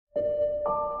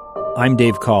I'm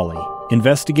Dave Cawley,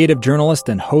 investigative journalist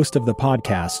and host of the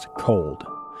podcast Cold.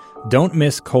 Don't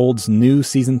miss Cold's new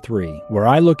Season 3, where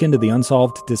I look into the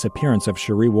unsolved disappearance of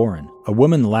Cherie Warren, a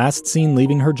woman last seen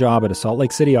leaving her job at a Salt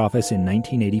Lake City office in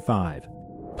 1985.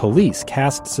 Police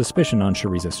cast suspicion on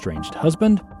Cherie's estranged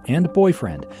husband and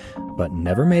boyfriend, but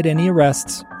never made any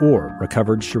arrests or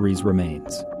recovered Cherie's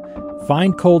remains.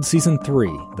 Find Cold Season 3,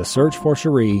 The Search for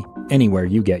Cherie, anywhere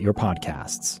you get your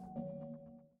podcasts.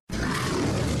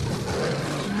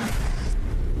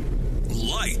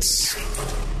 Lights,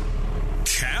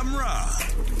 camera,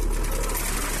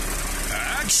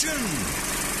 action.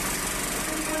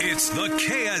 It's the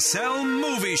KSL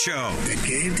Movie Show. That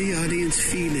gave the audience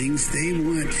feelings they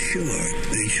weren't sure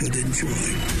they should enjoy.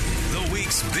 The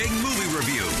week's big movie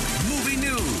review, movie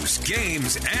news,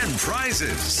 games, and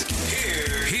prizes.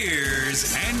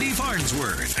 Here's Andy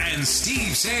Farnsworth and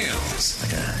Steve Sales.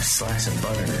 Like a slice of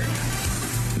butter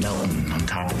melting on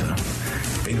top of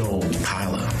a big old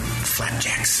pile of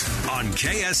flapjacks. On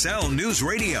KSL News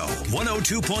Radio,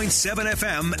 102.7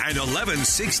 FM and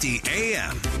 1160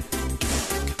 AM.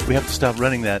 We have to stop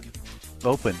running that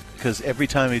open because every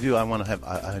time we do, I need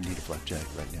a flapjack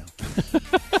right now.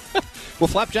 Well,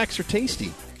 flapjacks are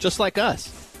tasty, just like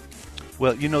us.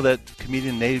 Well, you know that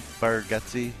comedian Nate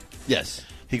Bargatze? Yes.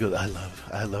 He goes, I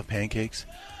love pancakes,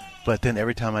 but then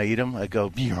every time I eat them, I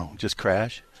go, just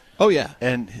crash. Oh yeah,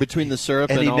 and between the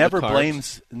syrup and he all never the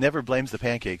carbs. never blames the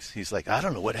pancakes. He's like, I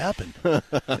don't know what happened.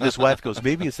 And his wife goes,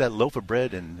 maybe it's that loaf of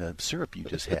bread and syrup you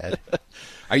just had.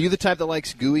 Are you the type that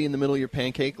likes gooey in the middle of your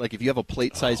pancake? Like if you have a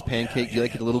plate-sized pancake, do you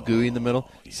like it a little gooey in the middle?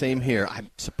 Yeah. Same here.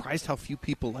 I'm surprised how few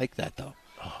people like that, though.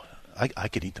 Oh, I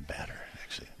could eat the batter.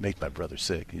 Actually, make my brother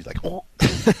sick. He's like, oh.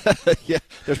 Yeah,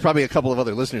 there's probably a couple of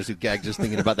other listeners who gag just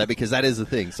thinking about that because that is the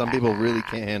thing. Some people really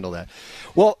can't handle that.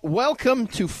 Well, welcome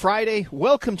to Friday.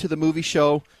 Welcome to the movie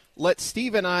show. Let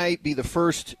Steve and I be the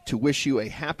first to wish you a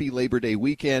happy Labor Day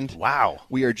weekend. Wow.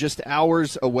 We are just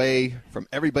hours away from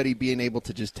everybody being able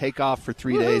to just take off for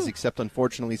 3 days, except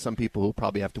unfortunately some people who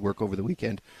probably have to work over the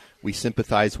weekend. We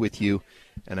sympathize with you,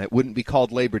 and it wouldn't be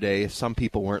called Labor Day if some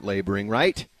people weren't laboring,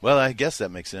 right? Well, I guess that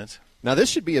makes sense. Now,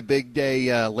 this should be a big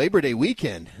day, Labor Day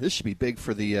weekend. This should be big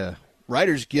for the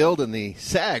Writers Guild and the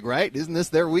SAG, right? Isn't this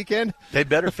their weekend? They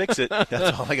better fix it.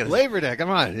 That's all I got to say. Labor Day, come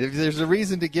on. If there's a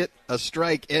reason to get a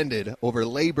strike ended over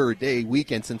Labor Day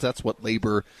weekend, since that's what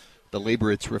the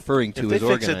labor it's referring to is organized. If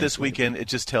they fix it this weekend, it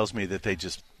just tells me that they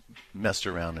just messed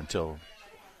around until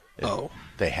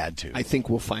they had to. I think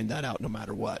we'll find that out no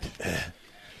matter what.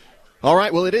 All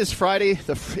right, well, it is Friday.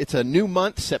 It's a new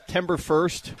month, September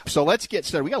 1st. So let's get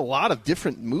started. We got a lot of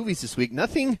different movies this week.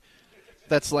 Nothing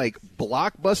that's like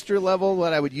blockbuster level,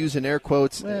 what I would use in air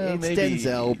quotes. Well, it's maybe,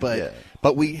 Denzel, yeah.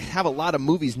 But we have a lot of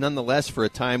movies nonetheless for a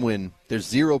time when there's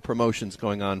zero promotions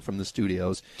going on from the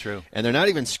studios. True. And they're not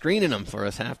even screening them for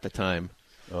us half the time.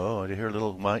 Oh, did you hear a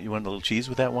little wine? You want a little cheese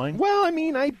with that wine? Well, I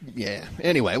mean, yeah.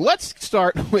 Anyway, let's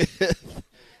start with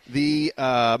the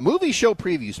movie show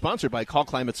preview, sponsored by Call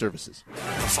Climate Services. The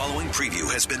following preview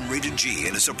has been rated G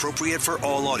and is appropriate for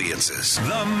all audiences.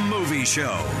 The Movie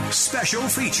Show Special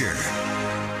Feature.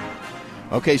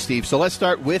 Okay, Steve, so let's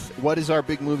start with what is our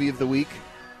big movie of the week?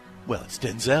 Well, it's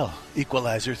Denzel,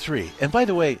 Equalizer 3. And by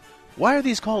the way, why are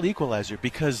these called Equalizer?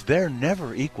 Because they're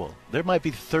never equal. There might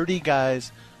be 30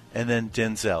 guys and then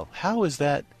Denzel. How is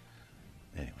that?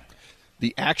 Anyway.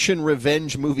 The action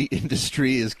revenge movie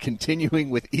industry is continuing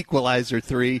with Equalizer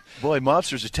 3. Boy,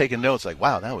 mobsters are taking notes like,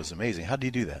 wow, that was amazing. How did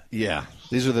you do that? Yeah.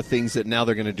 These are the things that now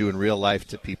they're going to do in real life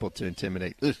to people to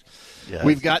intimidate. Yeah,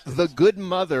 we've got The Good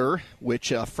Mother,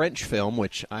 which a French film,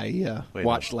 which I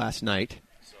watched last night.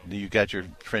 You got your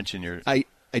French in your... I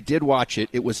did watch it.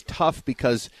 It was tough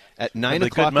because at 9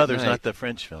 o'clock The Good Mother's at night, not the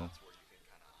French film.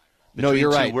 No,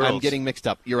 you're Between right. Two Worlds. I'm getting mixed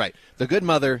up. You're right. The Good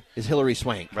Mother is Hilary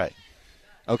Swank. Right.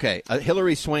 Okay, a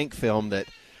Hilary Swank film that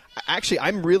actually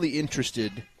I'm really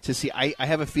interested to see. I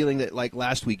have a feeling that, like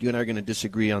last week, you and I are going to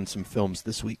disagree on some films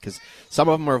this week because some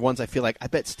of them are ones I feel like I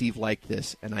bet Steve liked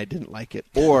this and I didn't like it,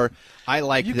 or I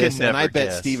like this and I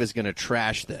bet Steve is going to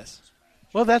trash this.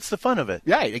 Well, that's the fun of it.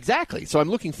 Yeah, exactly. So I'm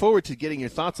looking forward to getting your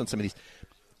thoughts on some of these.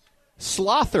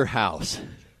 Slaughterhouse,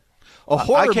 a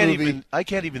horror movie. I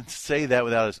can't even say that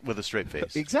with a straight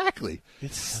face. Exactly.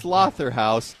 It's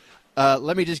Slaughterhouse.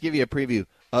 Let me just give you a preview.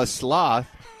 A sloth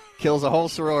kills a whole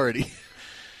sorority.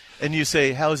 And you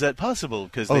say, how is that possible?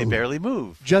 Because they barely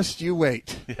move. Just you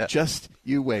wait. Yeah. Just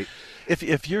you wait.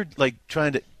 If you're like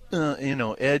trying to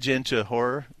edge into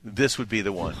horror, this would be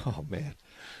the one. Oh man.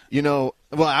 Well,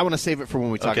 I want to save it for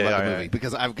when we talk about the movie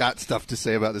because I've got stuff to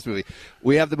say about this movie.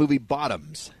 We have the movie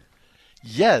Bottoms.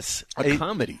 Yes. A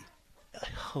comedy.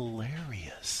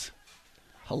 Hilarious.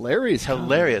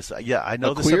 Hilarious. Yeah, I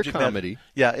know a the queer subject comedy.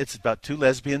 Yeah, it's about two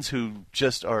lesbians who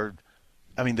just are.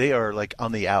 I mean, they are like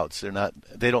on the outs.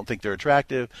 They don't think they're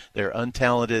attractive. They're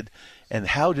untalented, and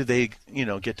how do they,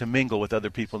 get to mingle with other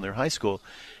people in their high school?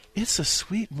 It's a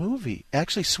sweet movie,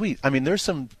 actually sweet. I mean, there's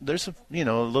some, a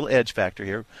little edge factor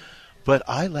here, but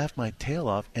I laughed my tail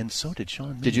off, and so did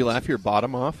Sean. Did you laugh your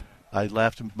bottom off? I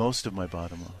laughed most of my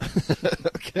bottom off.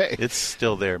 Okay, it's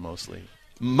still there mostly.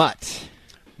 Mutt.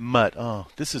 Oh,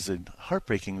 this is a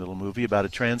heartbreaking little movie about a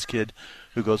trans kid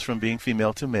who goes from being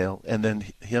female to male, and then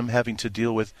him having to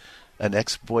deal with an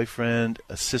ex-boyfriend,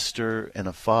 a sister, and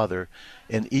a father,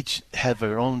 and each have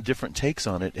their own different takes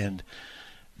on it. And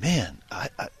man,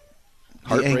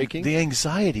 heartbreaking. The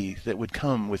anxiety that would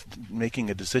come with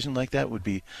making a decision like that would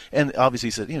be, and obviously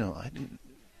he said,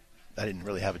 I didn't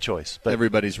really have a choice. But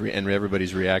everybody's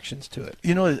reactions to it.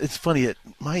 It's funny, at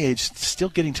my age, still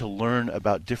getting to learn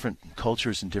about different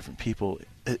cultures and different people,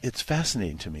 it's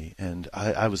fascinating to me, and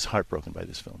I was heartbroken by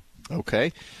this film.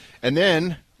 Okay. And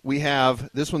then we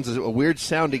have, this one's a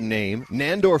weird-sounding name,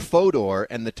 Nandor Fodor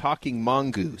and the Talking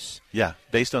Mongoose. Yeah,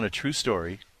 based on a true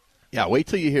story. Yeah, wait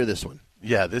till you hear this one.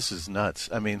 Yeah, this is nuts.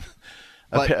 I mean,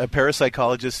 a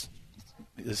parapsychologist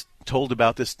is told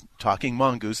about this talking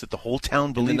mongoose that the whole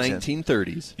town believes in. In the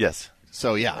 1930s. Yes.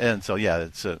 So, yeah. And so, yeah,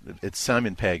 it's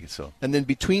Simon Pegg. So. And then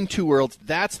Between Two Worlds,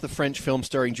 that's the French film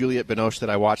starring Juliette Binoche that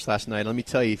I watched last night. Let me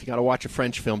tell you, if you got to watch a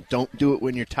French film, don't do it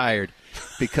when you're tired,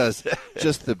 because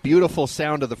just the beautiful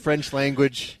sound of the French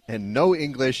language and no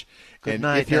English. Good and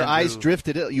night, if your Andrew. eyes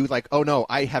drifted, you like, oh no,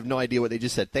 I have no idea what they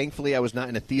just said. Thankfully, I was not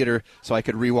in a theater, so I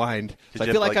could rewind. So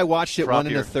I feel like I watched it one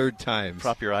and a third times.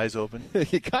 Prop your eyes open?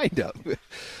 Kind of.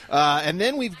 And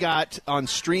then we've got on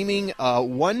streaming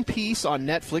One Piece on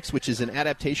Netflix, which is an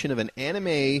adaptation of an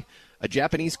anime, a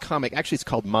Japanese comic. Actually, it's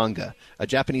called manga. A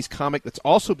Japanese comic that's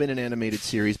also been an animated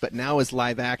series, but now is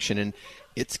live action. And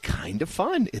it's kind of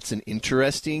fun. It's an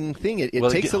interesting thing. It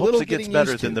takes a little getting used to. It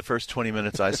gets better than the first 20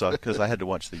 minutes I saw, because I had to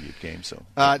watch the Ute game. So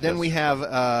then we have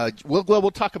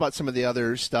we'll talk about some of the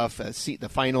other stuff. The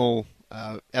final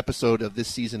episode of this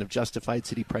season of Justified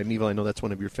City Primeval. I know that's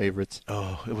one of your favorites.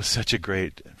 Oh, it was such a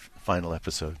great final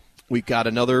episode. We've got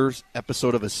another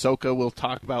episode of Ahsoka we'll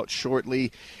talk about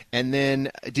shortly. And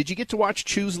then, did you get to watch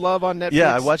Choose Love on Netflix?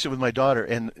 Yeah, I watched it with my daughter,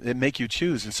 and it make you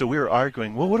choose. And so we were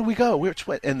arguing, well, what do we go?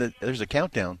 And there's a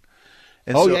countdown.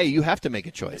 And yeah, you have to make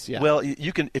a choice. Yeah. Well,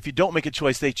 you can. If you don't make a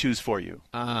choice, they choose for you.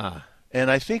 Ah. And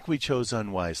I think we chose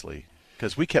unwisely,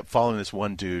 because we kept following this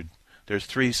one dude. There's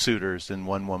 3 suitors and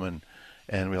 1 woman,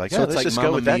 and we're like, let's just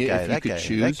go with that guy,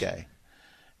 that guy.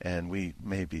 And we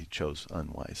maybe chose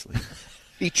unwisely.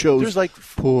 He chose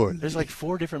poorly. There's like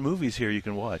 4 different movies here you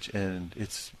can watch, and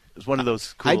it's one of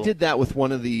those cool... I did that with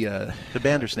one of the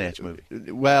Bandersnatch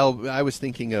movie. Well, I was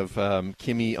thinking of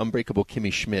Unbreakable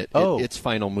Kimmy Schmidt. Its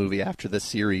final movie after the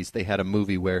series. They had a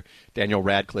movie where Daniel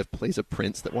Radcliffe plays a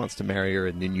prince that wants to marry her,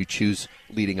 and then you choose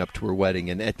leading up to her wedding.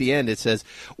 And at the end it says,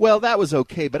 well, that was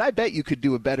okay, but I bet you could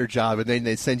do a better job, and then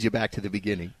they send you back to the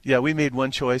beginning. Yeah, we made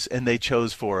one choice, and they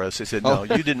chose for us. They said, no,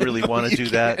 you didn't really want to do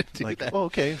that.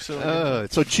 Okay.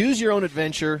 So choose your own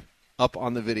adventure. Up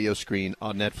on the video screen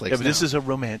on Netflix. Yeah, but this is a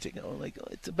romantic.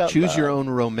 It's about choose love. Your own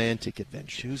romantic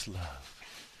adventure. Choose love,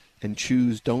 and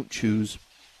don't choose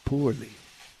poorly.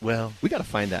 Well, we got to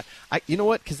find that. You know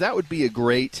what? Because that would be a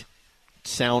great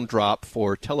sound drop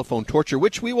for Telephone Torture,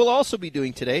 which we will also be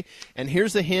doing today. And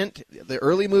here's a hint: the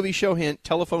early movie show hint.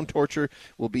 Telephone Torture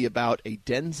will be about a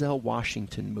Denzel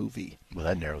Washington movie. Well,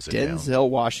 that narrows it down.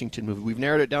 Denzel Washington movie. We've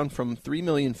narrowed it down from 3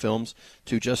 million films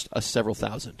to just several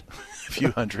thousand, a few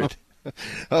hundred.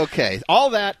 Okay, all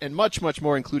that and much, much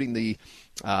more, including the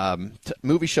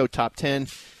movie show top 10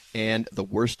 and the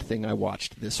worst thing I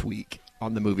watched this week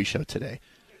on the movie show today.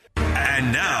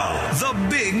 And now, the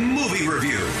big movie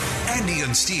review. Andy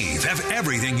and Steve have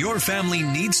everything your family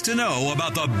needs to know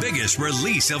about the biggest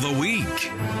release of the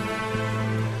week.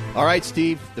 All right,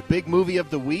 Steve, the big movie of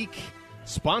the week,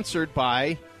 sponsored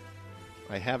by,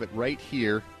 I have it right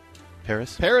here,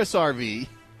 Paris RV,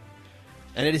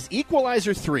 and it is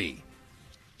Equalizer 3.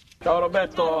 Ciao,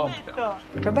 Roberto.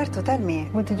 Roberto, tell me,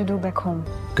 what did you do back home?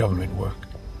 Government work.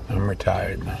 I'm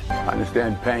retired now. I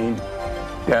understand pain,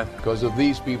 death. Because of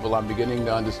these people, I'm beginning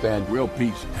to understand real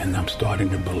peace. And I'm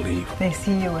starting to believe. They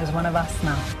see you as one of us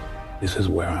now. This is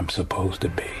where I'm supposed to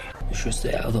be. You should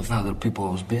stay out of other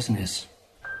people's business.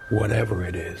 Whatever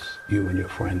it is you and your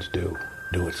friends do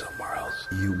it somewhere else.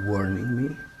 You warning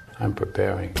me? I'm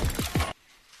preparing.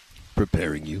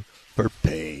 Preparing you for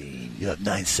pain. You have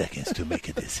 9 seconds to make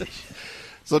a decision.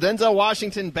 So Denzel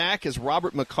Washington back as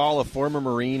Robert McCall, a former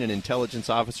Marine and intelligence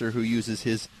officer who uses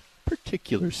his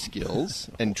particular skills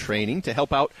and training to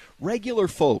help out regular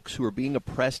folks who are being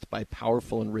oppressed by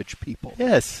powerful and rich people.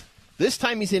 Yes. This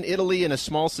time he's in Italy in a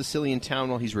small Sicilian town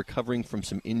while he's recovering from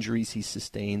some injuries he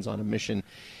sustains on a mission.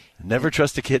 Never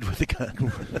trust a kid with a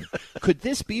gun. Could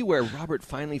this be where Robert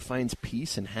finally finds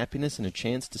peace and happiness and a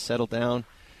chance to settle down?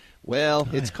 Well,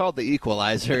 it's called The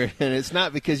Equalizer, and it's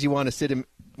not because you want to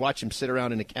watch him sit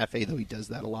around in a cafe, though he does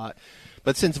that a lot.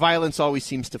 But since violence always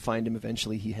seems to find him,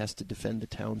 eventually he has to defend the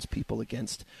townspeople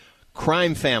against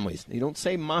crime families. You don't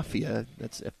say mafia.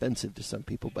 That's offensive to some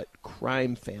people, but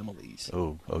crime families.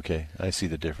 Oh, okay. I see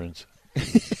the difference.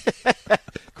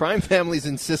 Crime families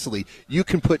in Sicily. You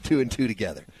can put 2 and 2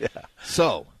 together. Yeah.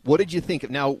 So, what did you think?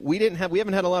 Now, we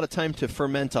haven't had a lot of time to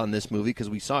ferment on this movie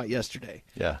because we saw it yesterday.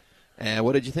 Yeah. And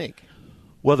what did you think?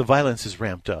 Well, the violence is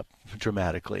ramped up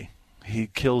dramatically. He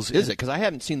kills. Is it? Because I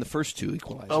haven't seen the first 2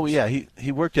 Equalizers. Oh yeah,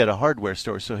 he worked at a hardware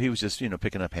store, so he was just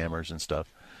picking up hammers and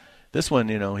stuff. This one,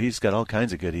 he's got all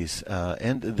kinds of goodies,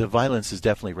 and the violence is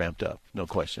definitely ramped up. No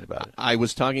question about it. I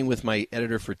was talking with my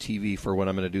editor for TV for when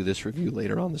I'm going to do this review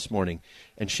later on this morning,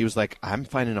 and she was like, "I'm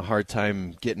finding a hard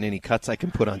time getting any cuts I can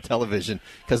put on television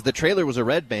because the trailer was a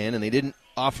red band and they didn't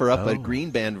offer up a green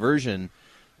band version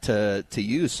to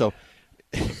use." So.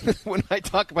 When I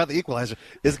talk about The Equalizer,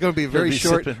 it's going to be very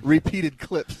short, repeated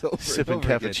clips over sipping and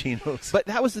over cappuccinos. Again. But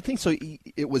that was the thing. So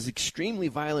it was extremely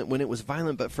violent when it was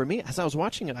violent. But for me, as I was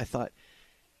watching it, I thought,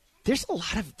 there's a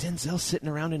lot of Denzel sitting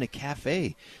around in a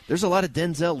cafe. There's a lot of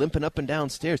Denzel limping up and down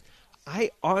stairs.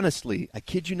 I honestly, I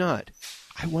kid you not,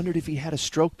 I wondered if he had a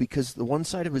stroke because the one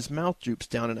side of his mouth droops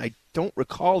down, and I don't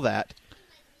recall that.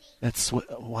 That's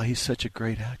why he's such a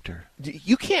great actor.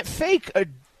 You can't fake a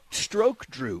stroke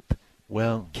droop.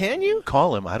 Well, can you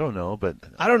call him? I don't know, but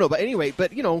anyway,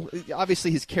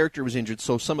 obviously his character was injured,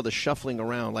 so some of the shuffling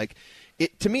around,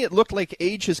 to me, it looked like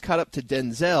age has caught up to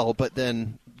Denzel, but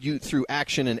then through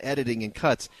action and editing and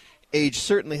cuts, age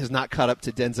certainly has not caught up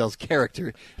to Denzel's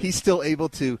character. He's still able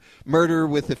to murder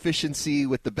with efficiency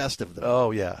with the best of them.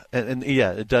 Oh yeah, and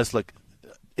yeah, it does look.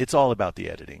 It's all about the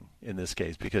editing in this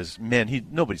case because man,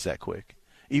 nobody's that quick.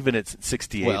 Even at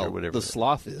 68 or whatever. The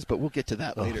sloth is, but we'll get to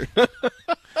that later.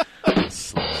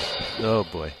 Oh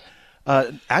boy!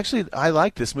 Actually, I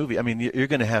like this movie. I mean, you're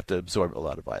going to have to absorb a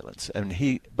lot of violence,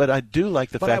 but I do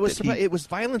like the fact that it was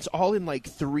violence all in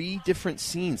 3 different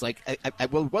scenes.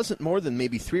 It wasn't more than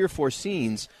maybe 3 or 4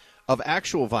 scenes of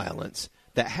actual violence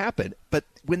that happened. But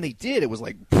when they did, it was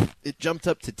it jumped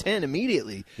up to 10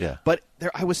 immediately. Yeah. But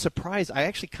I was surprised. I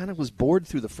actually kind of was bored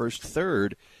through the first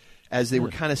third. As they were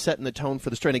kind of setting the tone for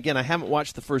the story. And again, I haven't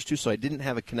watched the first 2, so I didn't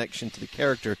have a connection to the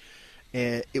character.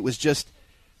 And it was just,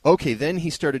 okay, then he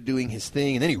started doing his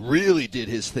thing, and then he really did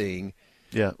his thing.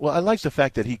 Yeah, well, I like the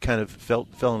fact that he kind of fell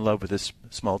in love with this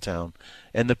small town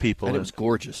and the people. And it was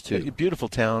gorgeous, too. A beautiful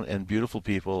town and beautiful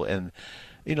people. And,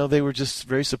 they were just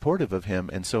very supportive of him.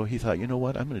 And so he thought, you know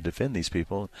what, I'm going to defend these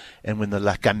people. And when the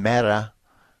La Camera,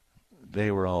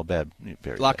 they were all bad.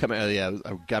 La Camera, yeah,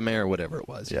 Gamera, whatever it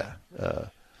was. Yeah.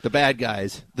 The bad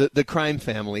guys, the crime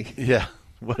family. Yeah,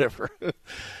 whatever.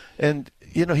 And,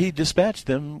 he dispatched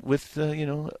them with,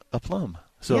 aplomb.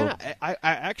 So, yeah, I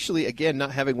actually, again,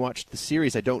 not having watched the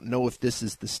series, I don't know if this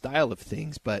is the style of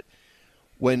things, but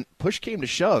when push came to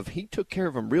shove, he took care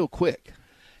of them real quick.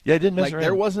 Yeah, he didn't mess around.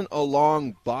 There wasn't a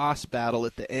long boss battle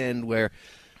at the end where,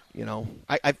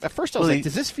 at first I was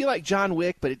does this feel like John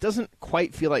Wick? But it doesn't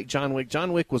quite feel like John Wick.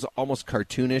 John Wick was almost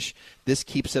cartoonish. This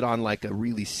keeps it on a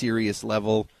really serious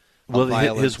level of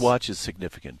violence. His watch is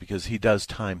significant because he does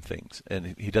time things,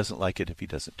 and he doesn't like it if he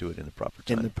doesn't do it in the proper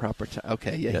time. In the proper time.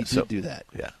 Okay, yeah, he did do that.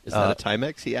 Yeah. Is that a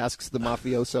Timex? He asks the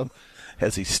mafioso.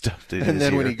 As he stuffed it in and his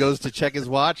then ear. When he goes to check his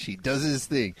watch, he does his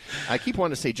thing. I keep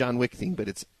wanting to say John Wick thing, but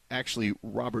it's actually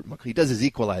Robert McCall. He does his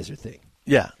Equalizer thing.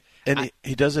 Yeah. And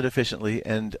he does it efficiently,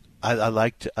 and I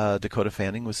liked Dakota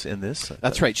Fanning was in this.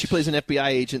 That's right. She plays an FBI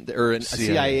agent or a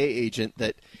CIA agent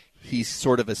that he's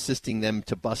sort of assisting them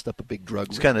to bust up a big drug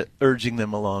ring. He's kind of urging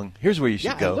them along. Here's where you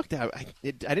should go. I looked at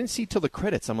it. I didn't see till the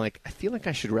credits. I'm like, I feel like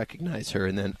I should recognize her,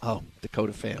 and then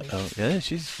Dakota Fanning. Oh yeah,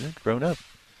 she's grown up.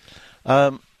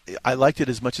 I liked it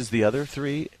as much as the other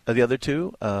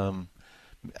two.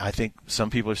 I think some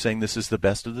people are saying this is the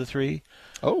best of the 3.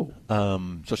 Oh.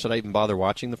 So should I even bother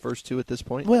watching the first 2 at this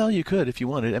point? Well, you could if you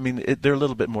wanted. I mean, they're a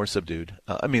little bit more subdued.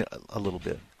 A little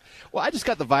bit. Well, I just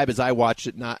got the vibe as I watched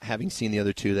it, not having seen the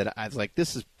other 2, that I was like,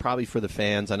 this is probably for the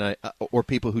fans and or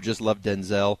people who just love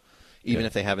Denzel, even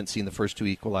if they haven't seen the first 2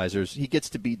 Equalizers. He gets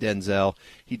to be Denzel.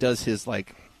 He does his,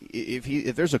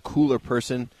 if there's a cooler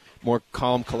person, more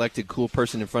calm, collected, cool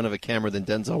person in front of a camera than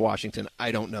Denzel Washington,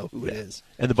 I don't know who it is.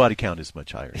 And the body count is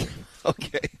much higher.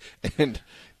 Okay. And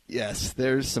Yes,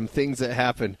 there's some things that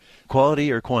happen.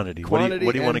 Quality or quantity? Quantity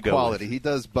what do you want to go quality. with? He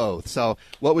does both. So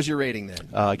what was your rating then?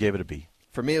 I gave it a B.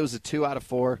 For me, it was a 2 out of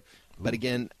 4. But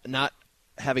again, not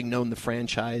having known the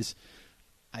franchise,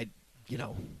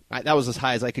 that was as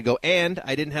high as I could go. And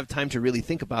I didn't have time to really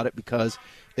think about it because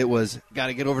it was got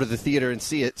to get over to the theater and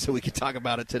see it so we could talk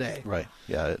about it today. Right.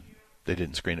 Yeah, they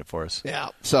didn't screen it for us. Yeah.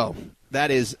 So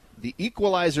that is The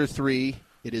Equalizer 3.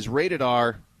 It is rated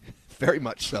R, very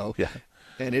much so. Yeah.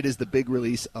 And it is the big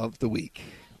release of the week.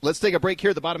 Let's take a break here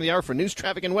at the bottom of the hour for news,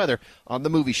 traffic, and weather on The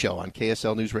Movie Show on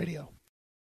KSL News Radio.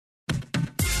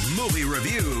 Movie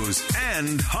reviews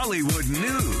and Hollywood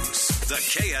news. The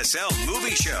KSL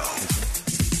Movie Show.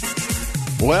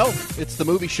 Well, it's The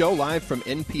Movie Show live from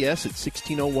NPS at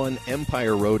 1601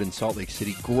 Empire Road in Salt Lake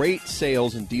City. Great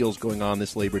sales and deals going on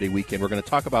this Labor Day weekend. We're going to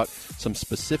talk about some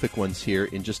specific ones here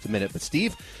in just a minute. But,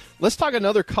 Steve, let's talk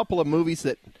another couple of movies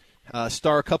that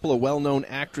star a couple of well-known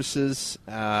actresses.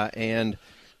 And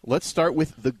let's start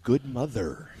with The Good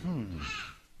Mother.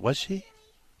 Was she?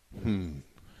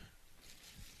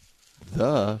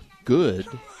 The Good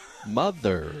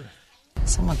Mother.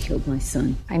 Someone killed my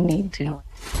son. I need to. You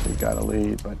gotta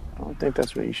leave, but I don't think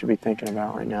that's what you should be thinking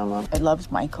about right now, Mom. I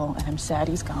loved Michael, and I'm sad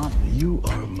he's gone. You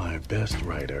are my best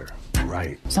writer.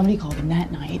 Right. Somebody called him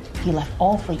that night. He left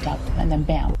all freaked out, and then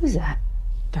bam. Who's that?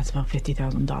 That's about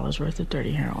 $50,000 worth of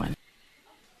dirty heroin.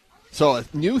 So, a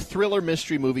new thriller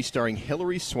mystery movie starring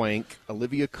Hilary Swank,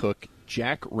 Olivia Cook,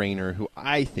 Jack Rayner, who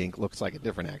I think looks like a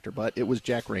different actor, but it was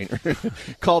Jack Rayner,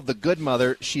 called The Good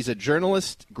Mother. She's a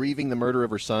journalist grieving the murder of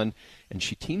her son, and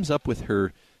she teams up with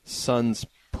her son's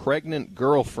pregnant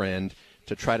girlfriend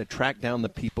to try to track down the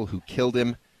people who killed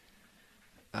him.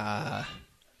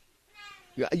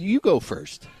 You go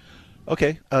first.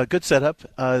 Okay, good setup.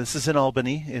 This is in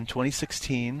Albany in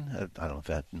 2016. I don't know if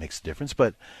that makes a difference,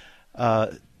 but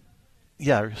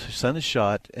yeah, her son is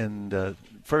shot, and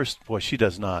first, boy, she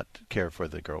does not care for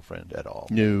the girlfriend at all.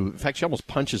 No. In fact, she almost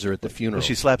punches her at the funeral. Well,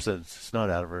 she slaps the snot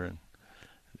out of her,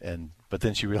 but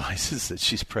then she realizes that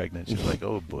she's pregnant. She's like,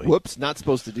 oh, boy. Whoops, not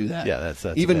supposed to do that. Yeah, that's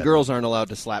even bad. Girls aren't allowed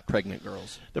to slap pregnant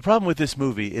girls. The problem with this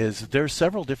movie is there's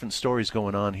several different stories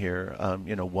going on here.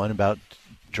 One about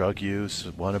drug use,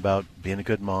 one about being a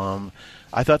good mom.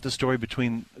 I thought the story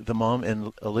between the mom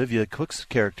and Olivia Cook's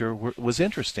character was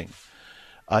interesting.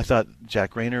 I thought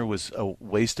Jack Rayner was a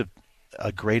waste of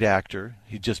a great actor.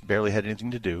 He just barely had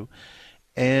anything to do.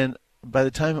 And by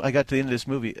the time I got to the end of this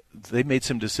movie, they made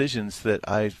some decisions that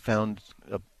I found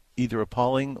either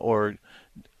appalling or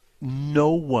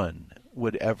no one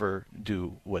would ever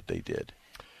do what they did.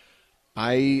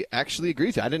 I actually agree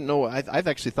with you. I didn't know. I've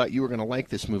actually thought you were going to like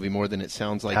this movie more than it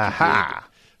sounds like you did.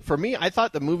 For me, I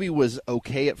thought the movie was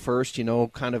okay at first,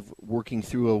 kind of working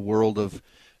through a world of,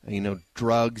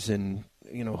 drugs and,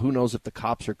 who knows if the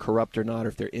cops are corrupt or not, or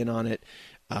if they're in on it.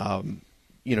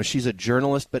 She's a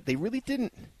journalist, but they really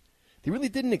didn't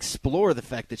explore the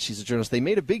fact that she's a journalist. They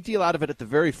made a big deal out of it at the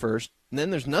very first, and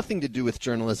then there's nothing to do with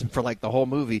journalism for like the whole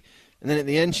movie. And then at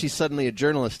the end, she's suddenly a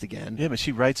journalist again. Yeah, but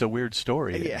she writes a weird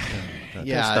story.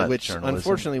 Yeah, which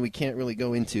unfortunately we can't really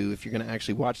go into if you're going to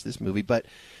actually watch this movie. But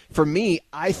for me,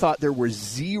 I thought there were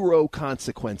zero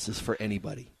consequences for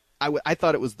anybody. I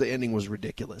thought the ending was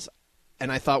ridiculous.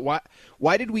 And I thought,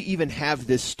 why did we even have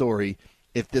this story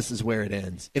if this is where it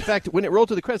ends? In fact, when it rolled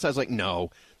to the credits, I was like, no.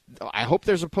 I hope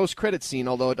there's a post-credit scene,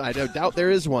 although I doubt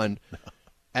there is one.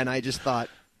 And I just thought,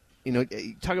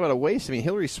 talk about a waste. I mean,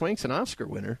 Hilary Swank's an Oscar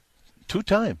winner.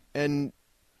 2-time. And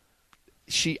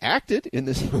she acted in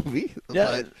this movie.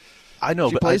 Yeah, I know.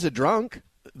 She but plays a drunk.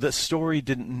 The story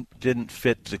didn't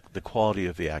fit the quality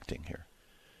of the acting here.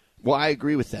 Well, I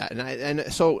agree with that,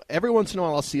 and so every once in a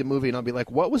while I'll see a movie and I'll be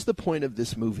like, "What was the point of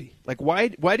this movie? Like, why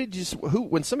did you?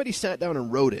 When somebody sat down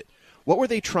and wrote it, what were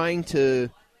they trying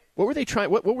to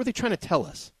tell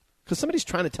us? Because somebody's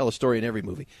trying to tell a story in every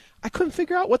movie. I couldn't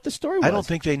figure out what the story was. I don't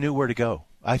think they knew where to go.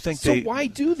 So why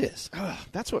do this?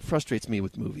 That's what frustrates me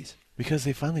with movies. Because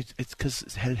it's because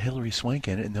it had Hilary Swank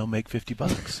in it, and they'll make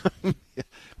 $50.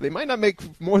 They might not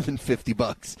make more than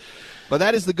 $50, but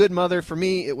that is The Good Mother. For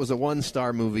me, it was a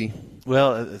 1-star movie.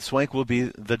 Well, Swank will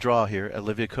be the draw here.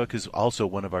 Olivia Cook is also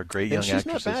one of our great young actresses.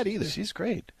 She's not bad either. She's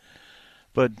great,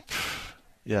 but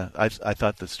yeah, I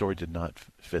thought the story did not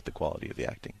fit the quality of the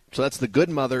acting. So that's The Good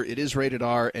Mother. It is rated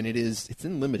R, and it's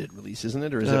in limited release, isn't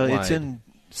it, or is it wide? It's in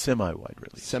semi-wide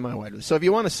release. Semi-wide release. So if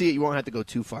you want to see it, you won't have to go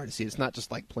too far to see it. It's not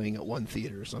just like playing at one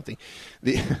theater or something.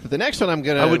 The next one I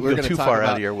wouldn't go too far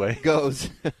out of your way. Goes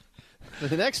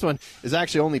The next one is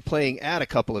actually only playing at a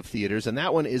couple of theaters, and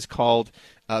that one is called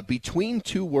Between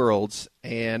Two Worlds.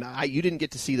 And you didn't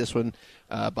get to see this one,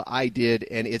 but I did.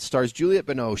 And it stars Juliette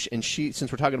Binoche, and she,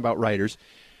 since we're talking about writers,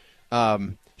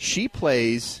 she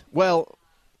plays. Well,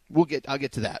 I'll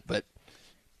get to that, but.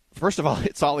 First of all,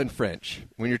 it's all in French.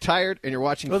 When you're tired and you're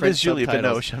watching French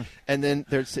subtitles, and then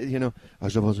there's, and you're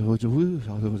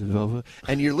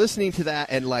listening to that,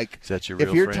 and like, if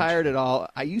you're French? tired at all,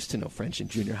 I used to know French in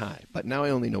junior high, but now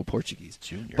I only know Portuguese.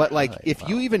 But if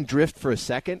you even drift for a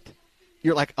second,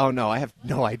 you're like, oh no, I have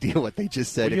no idea what they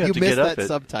just said. Well, if you miss that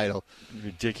subtitle,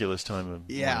 ridiculous time of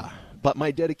But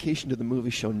my dedication to the movie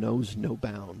show knows no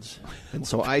bounds, and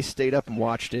so I stayed up and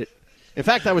watched it. In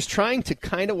fact, I was trying to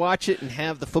kind of watch it and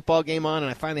have the football game on,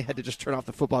 and I finally had to just turn off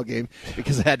the football game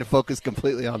because I had to focus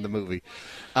completely on the movie.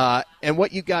 And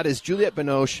what you got is Juliette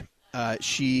Binoche.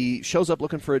 She shows up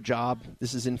looking for a job.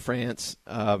 This is in France.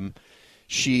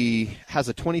 She has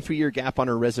a 23-year gap on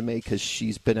her resume because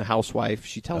she's been a housewife.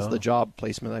 She tells the job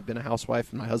placement, I've been a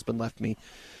housewife, and my husband left me.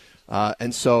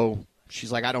 And so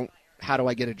she's like, how do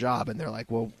I get a job? And they're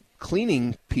like, well,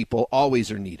 cleaning people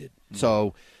always are needed.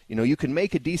 So... you can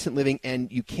make a decent living,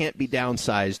 and you can't be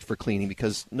downsized for cleaning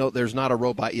because there's not a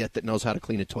robot yet that knows how to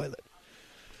clean a toilet.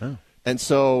 Oh. And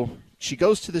so she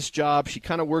goes to this job. She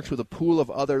kind of works with a pool of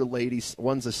other ladies.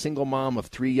 One's a single mom of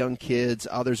 3 young kids.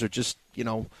 Others are just,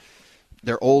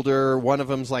 they're older. One of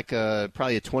them's like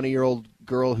probably a 20-year-old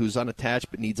girl who's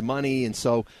unattached but needs money. And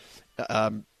so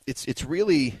it's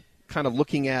really kind of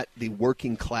looking at the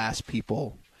working class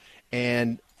people.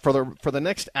 And for the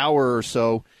next hour or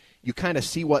so, you kind of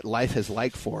see what life is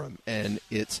like for them. And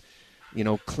it's,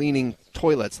 cleaning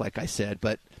toilets, like I said.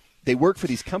 But they work for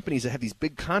these companies that have these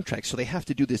big contracts, so they have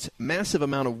to do this massive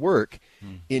amount of work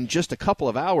in just a couple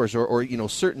of hours or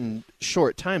certain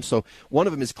short time. So one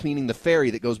of them is cleaning the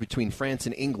ferry that goes between France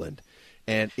and England.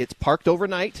 And it's parked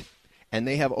overnight, and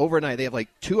they have like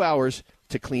 2 hours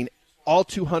to clean all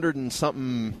 200 and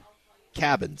something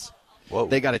cabins. Whoa.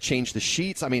 They got to change the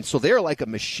sheets. I mean, so they're like a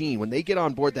machine. When they get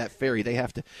on board that ferry, they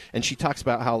have to. And she talks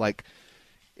about how, like,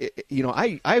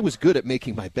 I was good at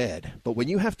making my bed, but when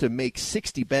you have to make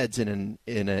 60 beds in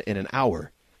an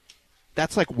hour,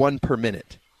 that's like 1 per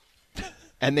minute.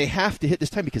 And they have to hit this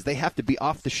time because they have to be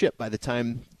off the ship by the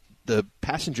time the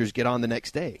passengers get on the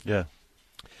next day. Yeah.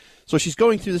 So she's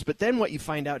going through this, but then what you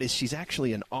find out is she's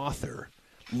actually an author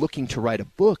looking to write a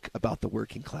book about the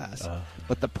working class.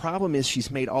 But the problem is she's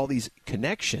made all these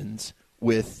connections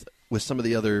with some of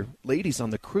the other ladies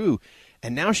on the crew,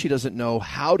 and now she doesn't know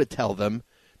how to tell them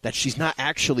that she's not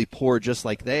actually poor just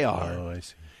like they are. Oh, I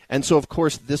see. And so, of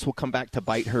course, this will come back to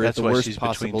bite her at the worst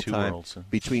possible time.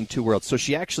 Between two worlds. So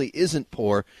she actually isn't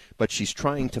poor, but she's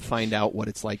trying to find out what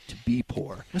it's like to be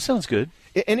poor. That sounds good.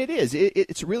 And it is.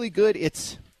 It's really good.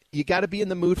 You got to be in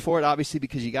the mood for it, obviously,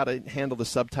 because you got to handle the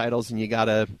subtitles and you got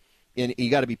to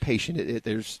be patient.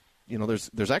 There's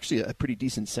actually a pretty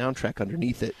decent soundtrack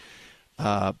underneath it,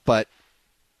 but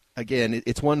again,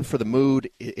 it's one for the mood.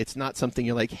 It's not something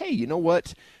you're like, hey, you know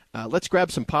what? Let's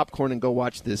grab some popcorn and go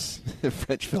watch this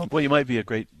French film. Well, you might be a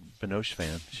great Binoche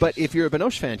fan. But if you're a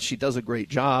Binoche fan, she does a great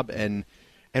job, and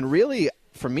really,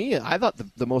 for me, I thought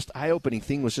the most eye-opening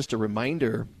thing was just a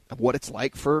reminder of what it's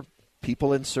like for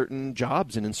people in certain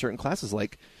jobs and in certain classes.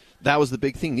 Like, that was the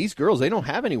big thing. These girls, they don't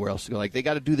have anywhere else to go. Like, they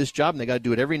got to do this job, and they got to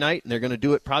do it every night, and they're going to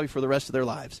do it probably for the rest of their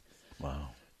lives. Wow.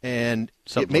 And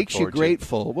it makes you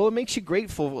grateful. Well, it makes you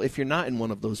grateful if you're not in one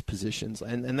of those positions,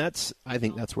 and that's, I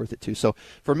think that's worth it too. So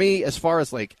for me, as far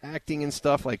as like acting and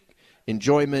stuff, like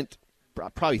enjoyment,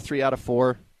 probably 3 out of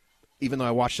 4. Even though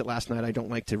I watched it last night, I don't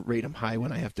like to rate them high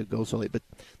when I have to go so late. But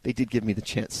they did give me the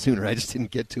chance sooner. I just didn't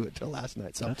get to it till last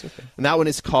night. So that's okay. And that one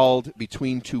is called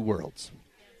Between Two Worlds.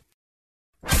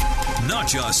 Not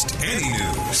just any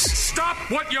news. Stop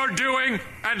what you're doing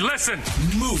and listen.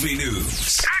 Movie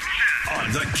news. Action!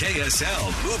 On the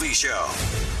KSL Movie Show.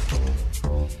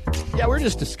 Yeah, we're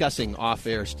just discussing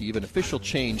off-air, Steve, an official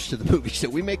change to the movie show.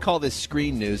 We may call this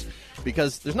screen news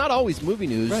because there's not always movie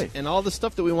news, right. And all the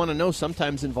stuff that we want to know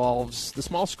sometimes involves the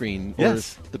small screen or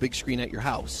the big screen at your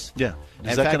house. Yeah.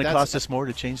 Is that going to cost us more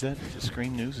to change that to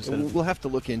screen news? We'll have to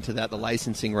look into that, the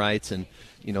licensing rights and,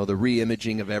 the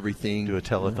re-imaging of everything. Do a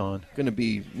telethon. Going to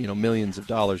be, millions of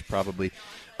dollars probably.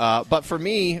 But for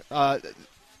me,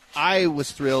 I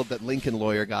was thrilled that Lincoln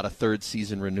Lawyer got a 3rd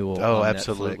season renewal on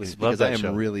absolutely. Netflix Love because that I am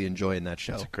show. really enjoying that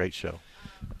show. It's a great show.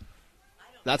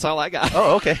 That's all I got.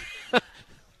 Oh, okay.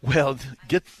 Well,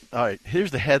 all right,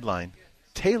 here's the headline.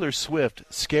 Taylor Swift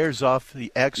scares off The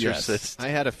Exorcist. Yes, I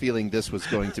had a feeling this was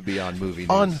going to be on movie news.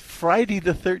 On Friday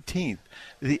the 13th,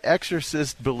 The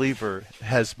Exorcist believer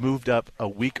has moved up a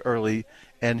week early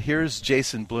And here's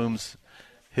Jason Blum's.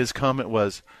 His comment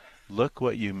was, "Look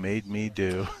what you made me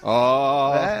do."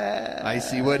 Oh, I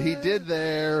see what he did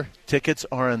there. Tickets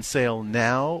are on sale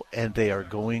now, and they are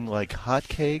going like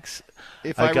hotcakes.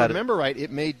 If I remember right,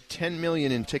 it made $10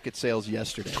 million in ticket sales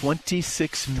yesterday.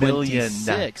 26 million.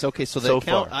 26. Okay, so the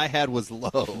count I had was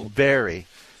low. Very.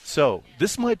 So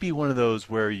this might be one of those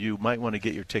where you might want to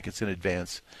get your tickets in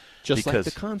advance. Just like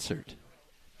the concert.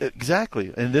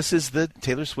 Exactly. And this is the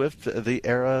Taylor Swift, the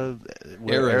era.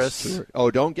 Oh,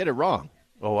 don't get it wrong.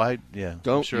 Oh, I'm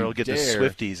sure I'll get the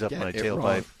Swifties up my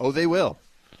tailpipe. Oh, they will.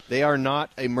 They are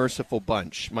not a merciful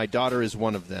bunch. My daughter is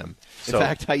one of them. In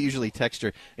fact, I usually text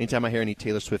her anytime I hear any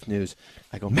Taylor Swift news.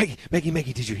 I go, Maggie,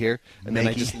 did you hear? And then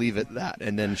I just leave it at that.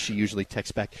 And then she usually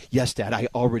texts back, yes, Dad, I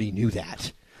already knew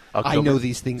that. I know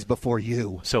these things before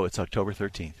you. So it's October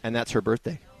 13th. And that's her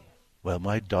birthday. Well,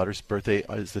 my daughter's birthday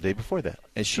is the day before that.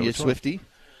 Is she a Swiftie?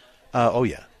 Oh,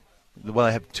 yeah. Well,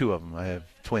 I have two of them. I have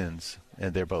twins,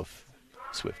 and they're both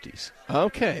Swifties.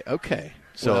 Okay.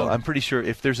 So I'm pretty sure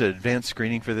if there's an advanced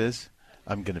screening for this,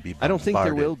 I'm going to be bombarded. I don't think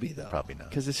there will be, though. Probably not.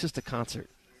 Because it's just a concert.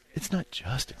 It's not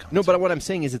just a concert. No, but what I'm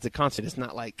saying is it's a concert. It's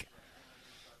not like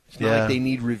they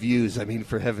need reviews. I mean,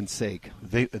 for heaven's sake.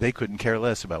 They couldn't care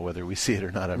less about whether we see it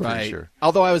or not, I'm pretty sure.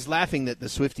 Although I was laughing that the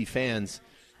Swiftie fans,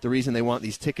 the reason they want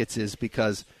these tickets is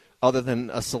because other than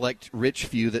a select rich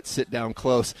few that sit down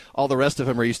close, all the rest of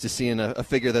them are used to seeing a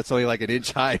figure that's only like an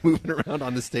inch high moving around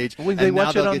on the stage. Well, they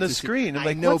watch it on the screen.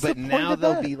 I know, but now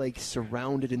they'll be like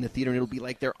surrounded in the theater, and it'll be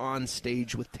like they're on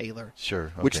stage with Taylor.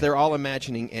 Sure. Okay. Which they're all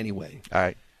imagining anyway. All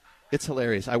right. It's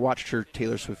hilarious. I watched her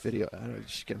Taylor Swift video. I don't know,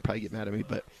 she's going to probably get mad at me,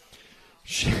 but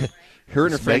her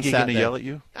and her friend sat there. Maggie going to yell at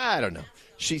you? I don't know.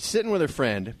 She's sitting with her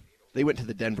friend. They went to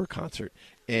the Denver concert.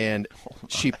 And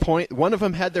one of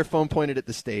them had their phone pointed at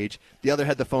the stage. The other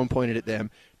had the phone pointed at them.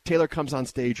 Taylor comes on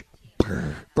stage,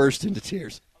 burst into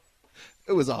tears.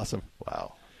 It was awesome.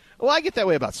 Wow. Well, I get that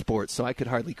way about sports, so I could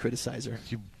hardly criticize her.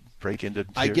 You break into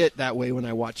tears? I get that way when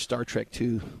I watch Star Trek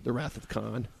II, The Wrath of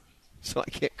Khan, so I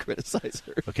can't criticize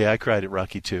her. Okay, I cried at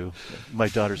Rocky II. My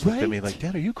daughters looked at me like,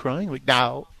 Dad, are you crying? I'm like,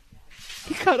 no.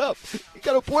 He got up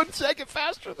 1 second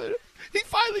faster than him. He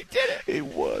finally did it. He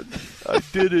won. I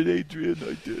did it, Adrian.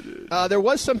 I did it. There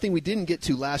was something we didn't get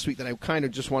to last week that I kind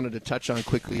of just wanted to touch on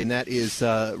quickly, and that is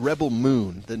Rebel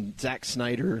Moon, the Zack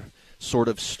Snyder sort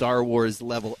of Star Wars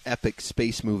level epic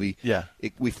space movie. Yeah.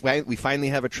 We finally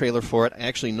have a trailer for it. I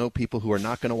actually know people who are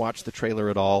not going to watch the trailer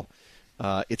at all.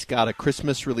 It's got a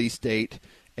Christmas release date.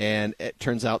 And it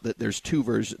turns out that there's two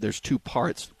versions. There's two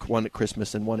parts, one at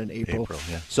Christmas and one in April.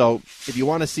 Yeah. So if you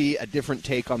want to see a different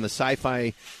take on the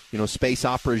sci-fi, space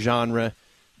opera genre,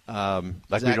 like Zack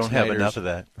we don't Snyder's have enough of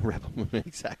that.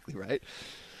 Exactly right.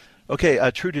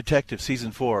 Okay, True Detective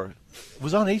Season 4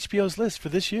 was on HBO's list for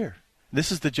this year.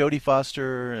 This is the Jodie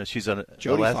Foster. She's on.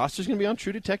 Jodie Foster's going to be on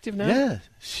True Detective now? Yeah,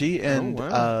 she and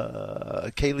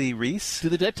Kaylee Reese. Do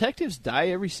the detectives die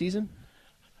every season?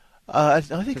 I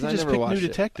think they just pick new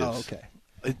detectives. Oh,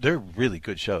 okay. They're really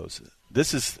good shows.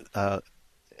 This is a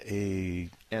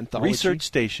anthology? Research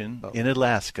station in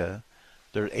Alaska.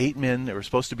 There are 8 men that were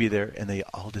supposed to be there, and they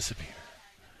all disappear.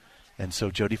 And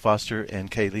so Jodie Foster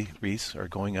and Kaylee Reese are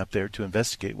going up there to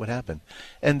investigate what happened.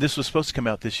 And this was supposed to come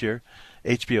out this year.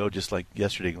 HBO just like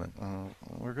yesterday went,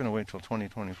 we're going to wait until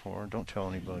 2024. Don't tell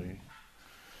anybody.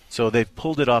 So they've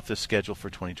pulled it off the schedule for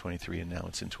 2023, and now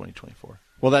it's in 2024.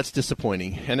 Well, that's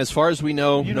disappointing. And as far as we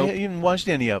know, you haven't watched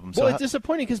any of them. Well, it's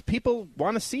disappointing because people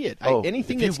want to see it.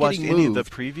 Anything if that's you've watched getting any moved, of the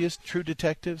previous True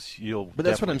Detectives, you'll. But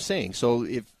that's what I'm saying. So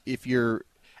if you're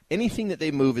anything that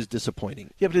they move is disappointing.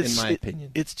 Yeah, but in my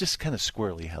opinion, it's just kind of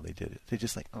squirrely how they did it. They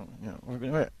just it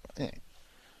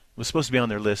was supposed to be on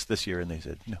their list this year, and they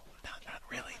said no, not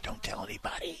really. Don't tell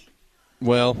anybody.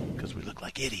 Well, because we look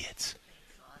like idiots.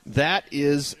 That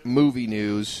is movie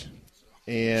news,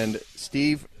 and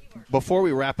Steve. Before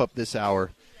we wrap up this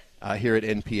hour here at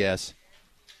NPS,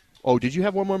 did you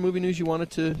have one more movie news you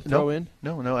wanted to throw in?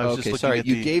 No. I was just looking sorry. at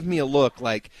You gave me a look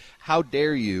like, how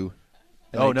dare you?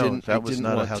 And that was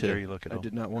not a how dare you look at all. I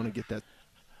did not want to get that.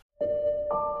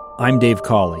 I'm Dave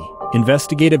Cawley,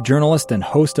 investigative journalist and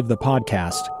host of the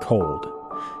podcast Cold.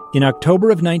 In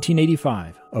October of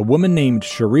 1985, a woman named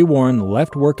Cherie Warren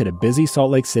left work at a busy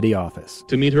Salt Lake City office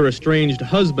to meet her estranged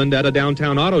husband at a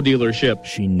downtown auto dealership.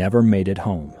 She never made it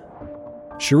home.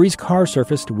 Cherie's car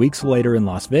surfaced weeks later in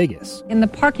Las Vegas. In the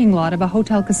parking lot of a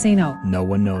hotel casino. No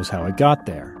one knows how it got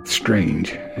there.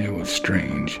 Strange. It was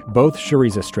strange. Both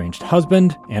Cherie's estranged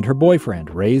husband and her boyfriend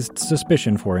raised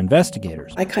suspicion for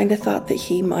investigators. I kind of thought that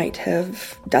he might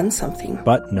have done something.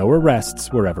 But no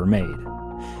arrests were ever made.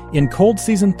 In Cold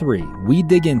Season 3, we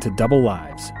dig into double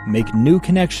lives, make new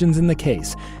connections in the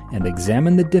case, and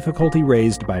examine the difficulty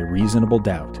raised by reasonable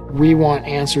doubt. We want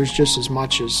answers just as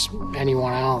much as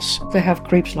anyone else. They have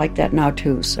creeps like that now,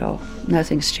 too, so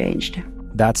nothing's changed.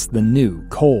 That's the new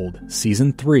Cold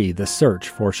Season 3, The Search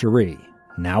for Cherie.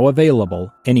 Now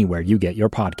available anywhere you get your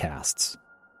podcasts.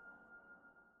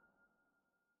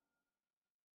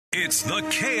 It's the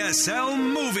KSL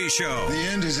Movie Show. The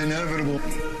end is inevitable.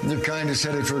 Your kind is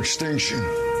headed for extinction.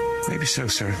 Maybe so,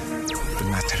 sir, but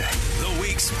not today. The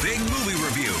week's big movie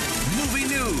review, movie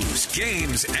news,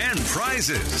 games, and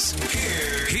prizes.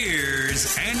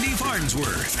 Here's Andy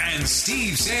Farnsworth and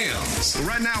Steve Sales.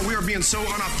 Right now, we are being so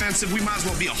unoffensive, we might as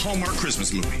well be a Hallmark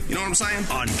Christmas movie. You know what I'm saying?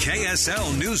 On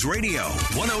KSL News Radio,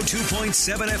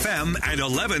 102.7 FM and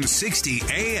 1160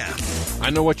 AM. I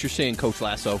know what you're saying, Coach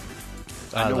Lasso.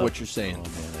 I know what you're saying. Oh,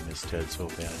 man, I miss Ted so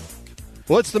bad.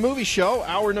 Well, it's the movie show.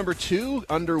 Hour number 2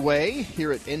 underway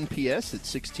here at NPS at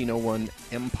 1601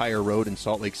 Empire Road in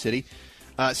Salt Lake City.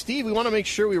 Steve, we want to make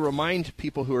sure we remind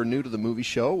people who are new to the movie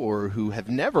show or who have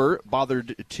never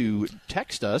bothered to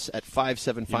text us at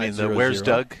 57500. Where's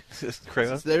Doug?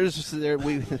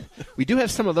 We do have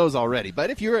some of those already. But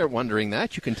if you're wondering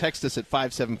that, you can text us at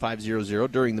 57500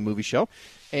 during the movie show.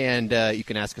 And you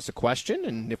can ask us a question,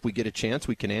 and if we get a chance,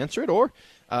 we can answer it. Or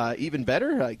even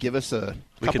better, give us a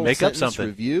couple sentence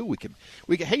review. We can.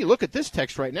 Hey, look at this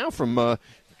text right now from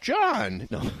John.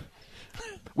 No,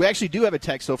 we actually do have a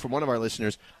text though from one of our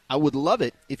listeners. I would love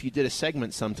it if you did a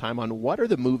segment sometime on what are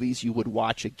the movies you would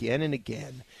watch again and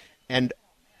again, and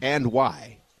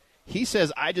why. He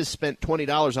says, I just spent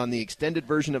 $20 on the extended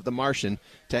version of The Martian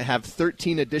to have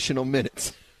 13 additional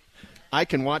minutes. I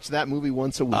can watch that movie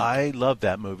once a week. I love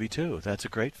that movie, too. That's a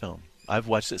great film. I've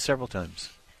watched it several times.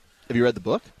 Have you read the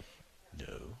book?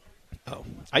 No. Oh,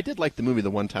 I did like the movie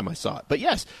the one time I saw it. But,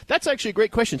 yes, that's actually a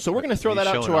great question. So we're going to throw that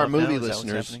out to our movie listeners. Is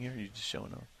that what's happening here? You're just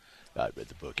showing off. I read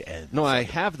the book. No, I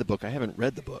have the book. I haven't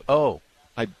read the book. Oh.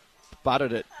 I bought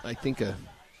it at, I think, a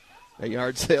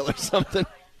yard sale or something.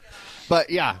 But,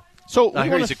 yeah. So I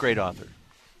hear he's a great author.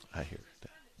 I hear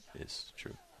that is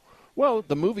true. Well,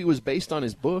 the movie was based on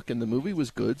his book, and the movie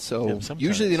was good, so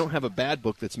usually they don't have a bad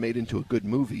book that's made into a good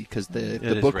movie, because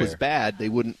the book was bad, they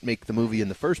wouldn't make the movie in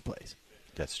the first place.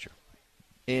 That's true.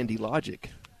 Andy Logic.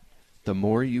 The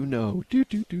more you know.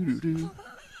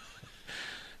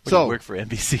 So, work for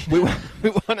NBC. we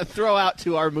want to throw out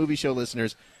to our movie show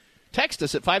listeners, text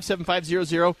us at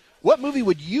 57500. What movie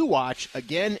would you watch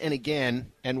again and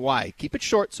again, and why? Keep it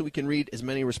short so we can read as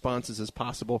many responses as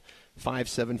possible.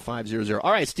 57500.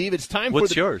 All right, Steve, it's time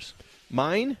What's yours?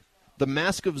 Mine, The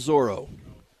Mask of Zorro.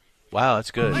 Wow, that's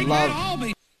good.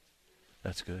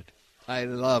 That's good. I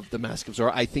love The Mask of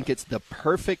Zorro. I think it's the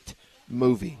perfect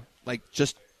movie. Like,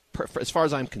 just as far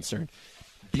as I'm concerned.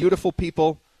 Beautiful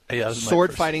people,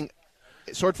 sword fighting.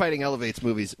 Sword fighting elevates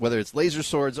movies, whether it's laser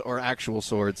swords or actual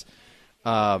swords.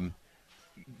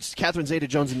 Catherine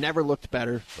Zeta-Jones never looked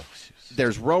better.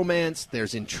 There's romance,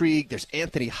 there's intrigue, there's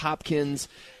Anthony Hopkins.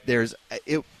 There's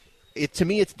to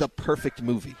me, it's the perfect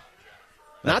movie.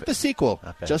 Not the sequel,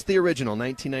 just the original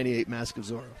 1998 Mask of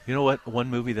Zorro. You know what? One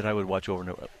movie that I would watch over and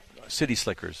over, City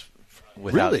Slickers,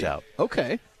 without doubt.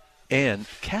 Okay. And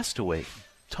Castaway.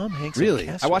 Tom Hanks. Really?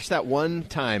 Castaway. I watched that one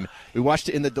time. We watched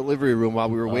it in the delivery room while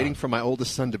we were waiting for my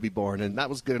oldest son to be born, and that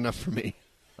was good enough for me.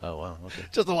 Oh, wow. Okay.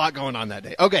 Just a lot going on that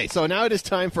day. Okay, so now it is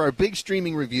time for our big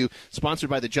streaming review, sponsored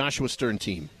by the Joshua Stern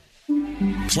team.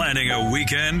 Planning a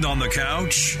weekend on the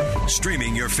couch?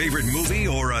 Streaming your favorite movie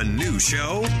or a new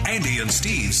show? Andy and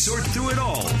Steve sort through it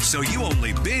all, so you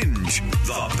only binge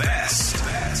the best.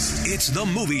 It's the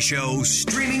Movie Show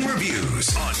Streaming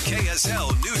Reviews on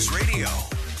KSL News Radio.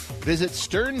 Visit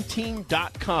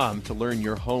sternteam.com to learn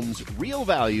your home's real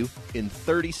value in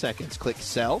 30 seconds. Click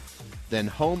Sell, then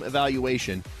Home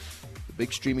Evaluation. The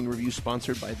big streaming review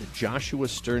sponsored by the Joshua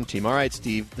Stern team. All right,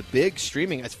 Steve, the big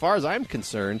streaming, as far as I'm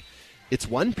concerned, it's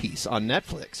One Piece on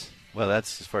Netflix. Well,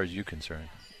 that's as far as you're concerned.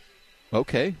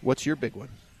 Okay, what's your big one?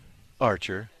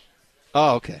 Archer.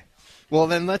 Oh, okay. Well,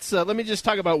 then let me just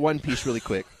talk about One Piece really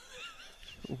quick.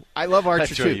 I love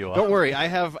Archer too. Don't worry, I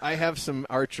have some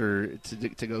Archer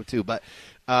to go to, but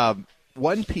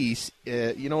One Piece.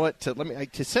 You know what?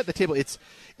 To set the table,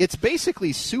 it's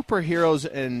basically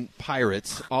superheroes and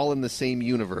pirates all in the same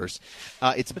universe.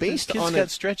 It's based on. He's got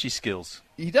stretchy skills.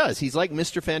 He does. He's like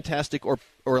Mr. Fantastic or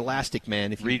Elastic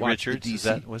Man. If you Reed watch Richards,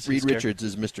 the DC. Reed Richards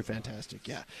is Mr. Fantastic.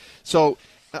 Yeah. So.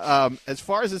 As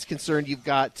far as it's concerned, you've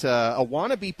got a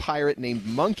wannabe pirate named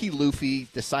Monkey Luffy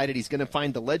decided he's going to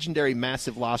find the legendary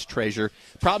massive lost treasure.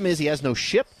 Problem is he has no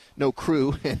ship, no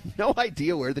crew, and no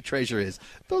idea where the treasure is.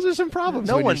 Those are some problems.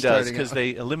 No when one you're does starting because out.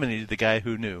 they eliminated the guy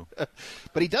who knew.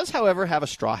 But he does, however, have a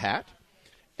straw hat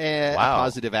and Wow. a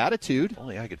positive attitude.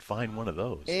 Only I could find one of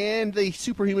those. And the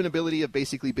superhuman ability of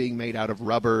basically being made out of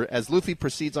rubber. As Luffy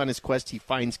proceeds on his quest, he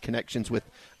finds connections with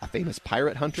a famous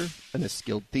pirate hunter and a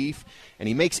skilled thief. And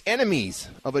he makes enemies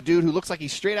of a dude who looks like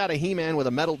he's straight out of He-Man with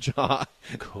a metal jaw.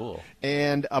 Cool.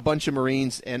 And a bunch of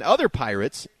Marines and other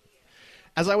pirates.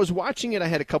 As I was watching it, I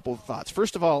had a couple of thoughts.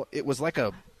 First of all, it was like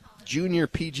a junior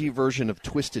PG version of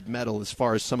Twisted Metal as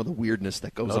far as some of the weirdness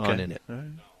that goes on in it. All right.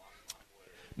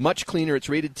 Much cleaner. It's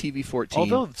rated TV-14.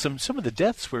 Although some of the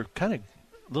deaths were kind of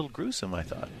a little gruesome, I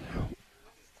thought.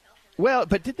 Well,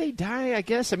 but did they die, I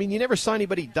guess? I mean, you never saw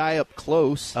anybody die up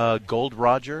close. Gold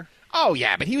Roger? Oh,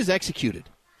 yeah, but he was executed.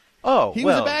 Oh, he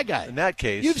was a bad guy. In that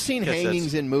case. You've seen I guess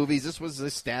hangings in movies. This was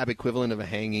the stab equivalent of a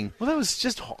hanging. Well, that was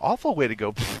just an awful way to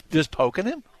go. Just poking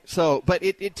him? So, but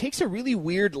it takes a really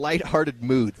weird, lighthearted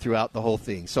mood throughout the whole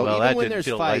thing. So well, even that when didn't there's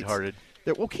feel fights, lighthearted.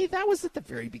 Okay, that was at the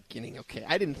very beginning. Okay,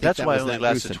 I didn't think That's that why was it only that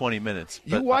lasted gruesome. 20 minutes.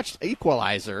 You watched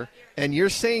Equalizer, and you're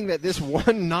saying that this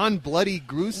one non-bloody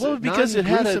gruesome, well, because it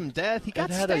had death, he got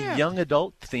it had stabbed. a young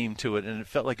adult theme to it, and it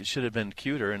felt like it should have been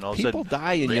cuter. And all People of a sudden,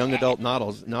 die in young adult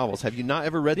novels. Have you not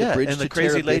ever read The Bridge and to the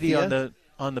crazy lady Terabithia?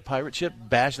 on the pirate ship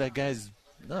bashed that guy's.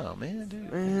 Oh man,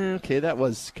 dude. Okay, that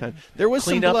was kind of. There was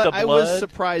Clean some up blood. the I was blood.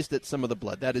 surprised at some of the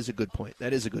blood. That is a good point.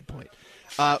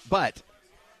 But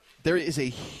there is a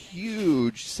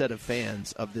huge set of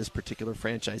fans of this particular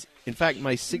franchise. In fact,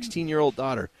 my 16-year-old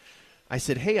daughter, I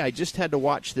said, "Hey, I just had to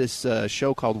watch this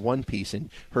show called One Piece,"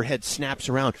 and her head snaps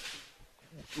around.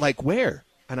 Like where?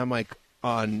 And I'm like,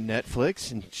 on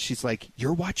Netflix, and she's like,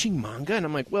 "You're watching manga?" And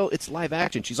I'm like, "Well, it's live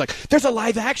action." She's like, "There's a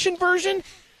live action version?"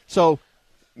 So.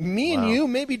 Me and you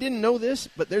maybe didn't know this,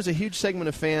 but there's a huge segment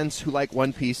of fans who like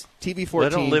One Piece. TV-14. Well, I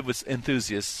don't live with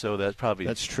enthusiasts, so that probably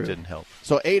That's true. didn't help.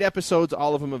 So 8 episodes,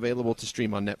 all of them available to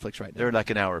stream on Netflix right now. They're like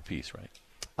an hour apiece,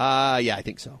 right? Yeah, I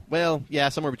think so. Well, yeah,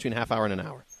 somewhere between a half hour and an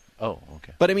hour. Oh,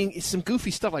 okay. But, I mean, it's some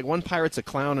goofy stuff, like one pirate's a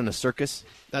clown in a circus.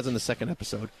 That's in the second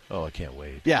episode. Oh, I can't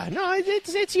wait. Yeah, no,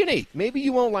 it's unique. Maybe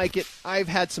you won't like it. I've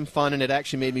had some fun, and it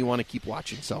actually made me want to keep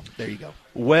watching. So there you go.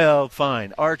 Well,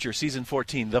 fine. Archer, season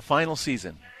 14, the final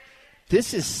season.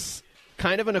 This is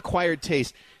kind of an acquired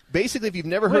taste. Basically, if you've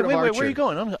never heard of Archer... Wait, where are you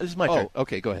going? This is my turn. Oh,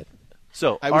 okay, go ahead.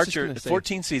 So, I was just Archer, gonna say-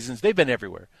 14 seasons, they've been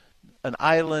everywhere. An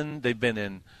island, they've been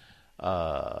in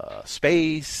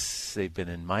space, they've been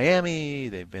in Miami,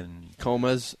 they've been...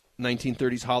 Comas,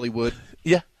 1930s Hollywood.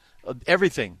 Yeah,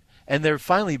 everything. And they're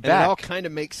finally And back. it all kind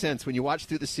of makes sense when you watch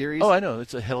through the series. Oh, I know.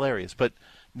 It's hilarious. But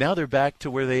now they're back to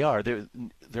where they are.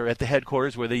 They're at the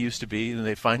headquarters where they used to be, and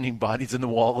they're finding bodies in the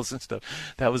walls and stuff.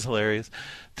 That was hilarious.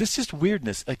 There's just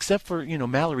weirdness, except for,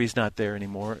 Mallory's not there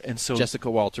anymore. And so Jessica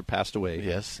Walter passed away.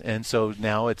 Yes, and so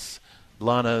now it's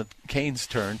Lana Kane's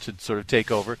turn to sort of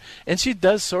take over. And she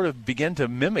does sort of begin to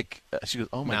mimic. She goes,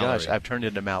 oh, my Mallory. gosh, I've turned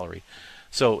into Mallory.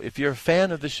 So if you're a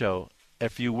fan of the show,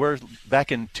 if you were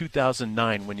back in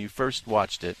 2009 when you first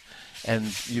watched it and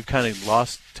you've kind of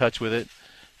lost touch with it,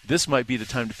 this might be the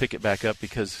time to pick it back up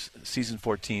because season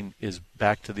 14 is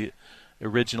back to the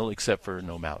original except for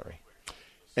no Mallory.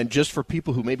 And just for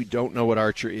people who maybe don't know what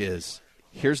Archer is,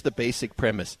 here's the basic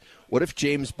premise. What if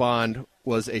James Bond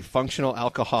was a functional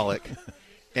alcoholic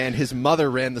and his mother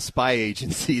ran the spy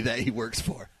agency that he works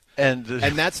for? And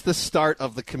that's the start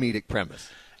of the comedic premise.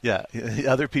 Yeah, the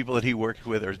other people that he worked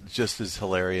with are just as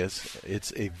hilarious.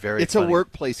 It's a very It's funny. a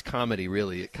workplace comedy,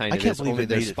 really. It kind of I can't is. believe Only it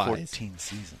they're made it spies. 14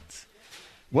 seasons.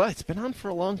 Well, it's been on for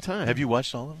a long time. Have you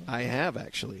watched all of them? I have,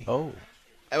 actually. Oh.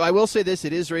 I will say this.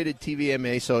 It is rated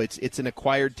TVMA, so it's an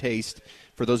acquired taste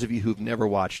for those of you who've never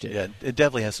watched it. Yeah, it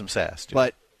definitely has some sass, too.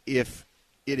 But if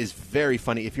it is very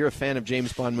funny. If you're a fan of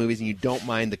James Bond movies and you don't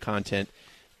mind the content,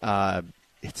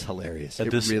 it's hilarious. And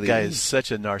it this really guy is. is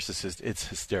such a narcissist. It's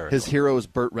hysterical. His hero is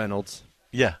Burt Reynolds.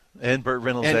 Yeah, and Burt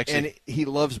Reynolds and, actually. And he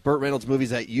loves Burt Reynolds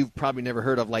movies that you've probably never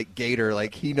heard of, like Gator.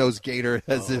 Like he knows Gator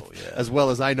as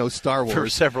well as I know Star Wars. For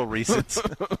several reasons.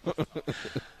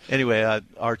 Anyway,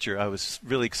 Archer, I was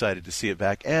really excited to see it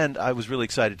back, and I was really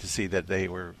excited to see that they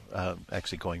were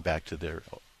actually going back to their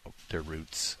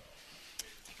roots.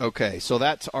 Okay, so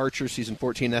that's Archer season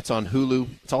 14. That's on Hulu.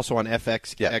 It's also on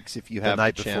FX if you have the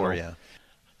night channel. before. Yeah.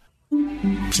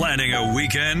 Planning a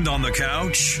weekend on the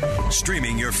couch?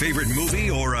 Streaming your favorite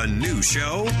movie or a new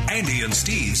show? Andy and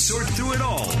Steve sort through it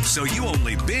all so you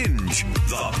only binge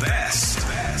the best.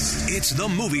 It's The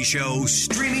Movie Show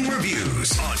Streaming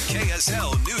Reviews on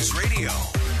KSL News Radio.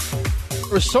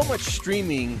 There's so much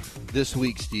streaming this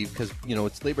week, Steve, because,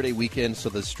 it's Labor Day weekend, so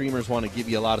the streamers want to give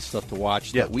you a lot of stuff to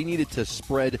watch. Yeah. We needed to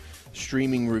spread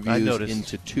streaming reviews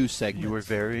into 2 segments. You were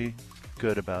very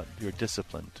good about your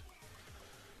disciplined.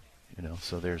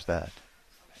 So there's that.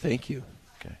 Thank you.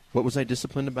 Okay. What was I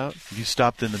disciplined about? You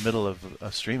stopped in the middle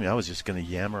of streaming. I was just going to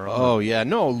yammer on. Oh, yeah.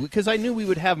 No, because I knew we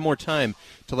would have more time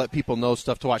to let people know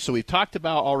stuff to watch. So we've talked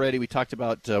about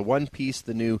One Piece,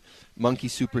 the new monkey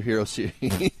superhero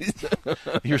series.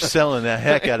 You're selling the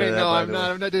heck out of that. No,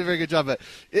 I'm not doing a very good job. But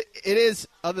it is,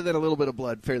 other than a little bit of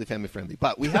blood, fairly family friendly.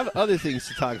 But we have other things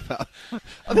to talk about.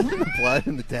 Other than the blood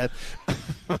and the death.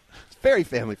 Very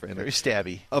family friendly. Very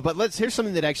stabby. But here's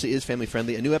something that actually is family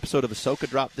friendly. A new episode of Ahsoka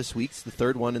dropped this week. It's the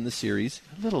 3rd one in the series.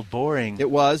 A little boring. It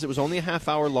was only a half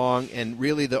hour long, and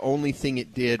really the only thing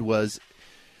it did was,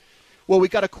 we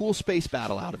got a cool space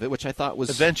battle out of it, which I thought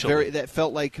was that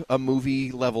felt like a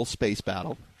movie level space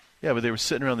battle. Yeah, but they were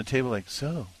sitting around the table like,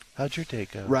 so, how'd your day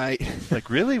go? Right. Like,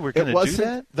 really? We're going to do that? It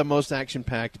wasn't the most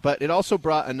action-packed, but it also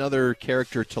brought another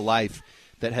character to life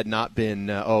that had not been,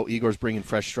 Igor's bringing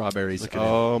fresh strawberries.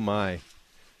 Oh, my.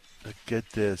 Look at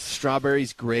this.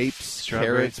 Strawberries, grapes,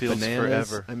 carrots, bananas.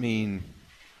 Forever. I mean,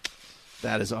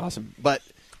 that is awesome. But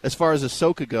as far as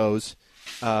Ahsoka goes,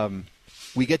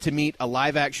 we get to meet a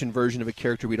live-action version of a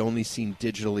character we'd only seen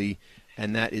digitally,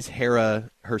 and that is Hera,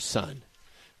 her son.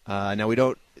 Now, we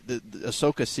don't... The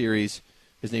Ahsoka series,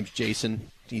 his name's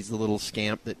Jason. He's the little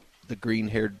scamp, the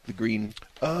green-haired, the green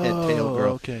head-tail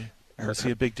girl. Okay. Was he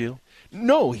a big deal?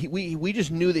 No, we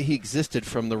just knew that he existed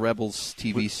from the Rebels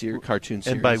TV cartoon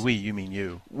series. And by we, you mean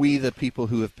you. We, the people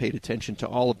who have paid attention to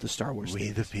all of the Star Wars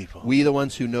things. The people. We, the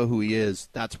ones who know who he is.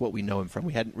 That's what we know him from.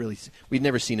 We'd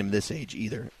never seen him this age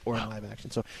either, or in live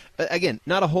action. So, again,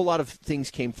 not a whole lot of things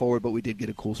came forward, but we did get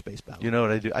a cool space battle. You know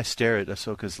what I do? I stare at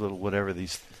Ahsoka's little whatever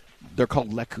these... They're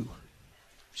called Leku.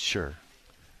 Sure.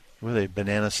 Were they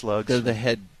banana slugs?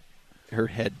 They're her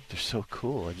head. They're so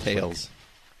cool. Tails.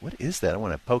 What is that? I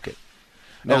want to poke it.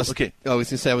 Now, okay. I was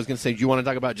going to say, do you want to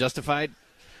talk about Justified?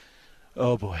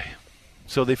 Oh, boy.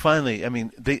 So they finally,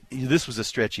 this was a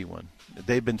stretchy one.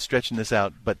 They've been stretching this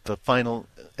out, but the final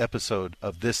episode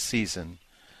of this season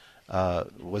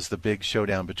was the big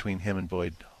showdown between him and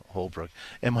Boyd Holbrook.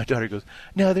 And my daughter goes,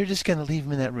 no, they're just going to leave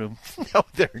him in that room. No,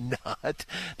 they're not.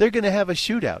 They're going to have a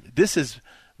shootout. This is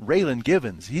Raylan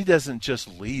Givens. He doesn't just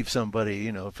leave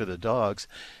somebody, for the dogs.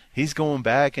 He's going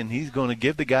back, and he's going to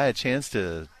give the guy a chance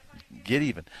to get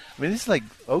even. This is like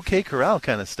OK Corral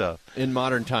kind of stuff. In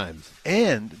modern times.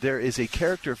 And there is a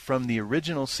character from the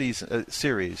original series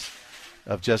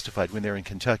of Justified when they're in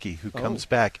Kentucky who comes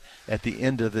back at the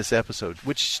end of this episode,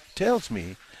 which tells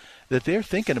me that they're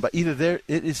thinking about it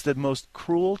is the most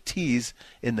cruel tease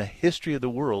in the history of the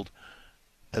world,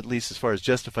 at least as far as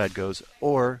Justified goes,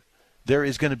 or there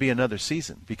is going to be another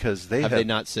season because have they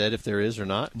not said if there is or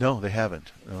not? No, they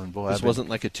haven't. Oh, boy, this wasn't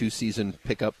like a 2-season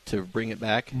pickup to bring it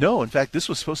back? No, in fact, this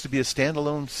was supposed to be a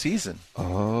standalone season.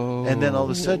 Oh. And then all of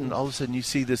a sudden you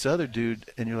see this other dude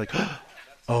and you're like,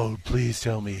 oh, please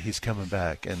tell me he's coming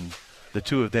back. And the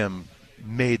two of them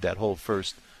made that whole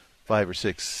first 5 or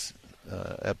 6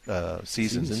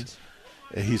 seasons.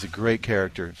 He's a great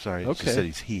character. Sorry, I just said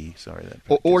he's he. Sorry.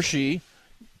 Or she.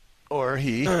 Or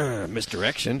he.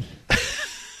 Misdirection.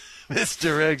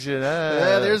 Misdirection.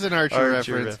 There's an Archer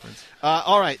reference.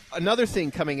 All right, another thing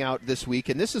coming out this week,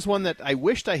 and this is one that I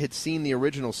wished I had seen the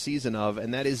original season of,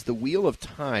 and that is The Wheel of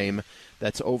Time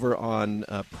that's over on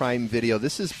Prime Video.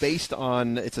 This is it's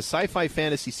a sci-fi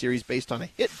fantasy series based on a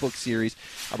hit book series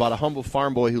about a humble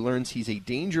farm boy who learns he's a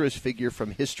dangerous figure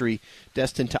from history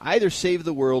destined to either save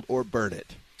the world or burn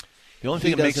it. The only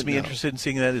thing that makes me interested in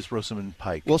seeing that is Rosamund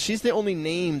Pike. Well, she's the only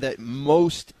name that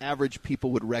most average people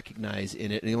would recognize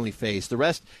in it, and the only face. The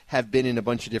rest have been in a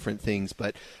bunch of different things.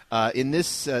 But in this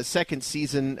second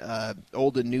season,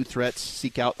 old and new threats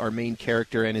seek out our main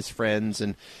character and his friends,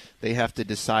 and they have to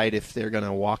decide if they're going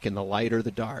to walk in the light or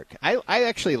the dark. I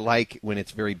actually like when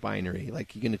it's very binary.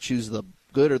 Like, you're going to choose the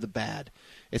good or the bad.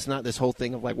 It's not this whole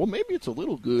thing of like, well, maybe it's a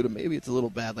little good or maybe it's a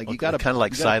little bad. Like, you got to kind of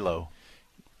like Silo.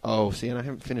 Oh, see, and I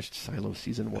haven't finished Silo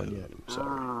Season 1 yet. I'm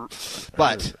sorry.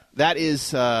 But that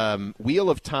is Wheel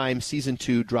of Time Season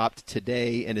 2 dropped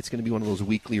today, and it's going to be one of those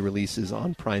weekly releases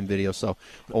on Prime Video, so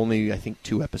only, I think,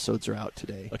 2 episodes are out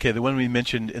today. Okay, the one we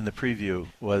mentioned in the preview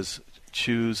was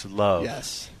Choose Love.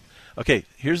 Yes. Okay,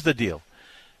 here's the deal.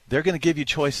 They're going to give you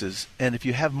choices, and if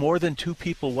you have more than 2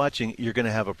 people watching, you're going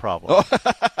to have a problem.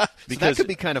 Because that could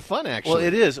be kind of fun, actually. Well,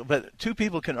 it is, but 2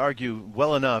 people can argue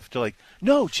well enough to like,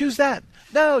 no, choose that.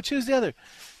 No, choose the other.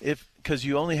 Because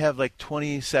you only have like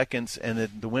 20 seconds, and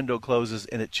the window closes,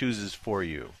 and it chooses for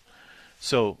you.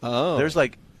 So there's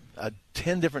like,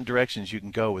 10 different directions you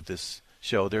can go with this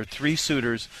show. There are 3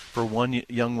 suitors for one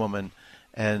young woman,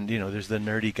 and there's the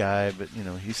nerdy guy, but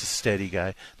he's a steady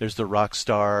guy. There's the rock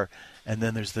star, and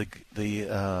then there's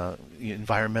the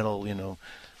environmental,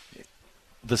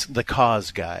 the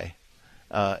cause guy,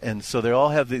 and so they all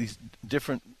have these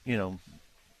different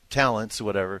talents or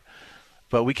whatever.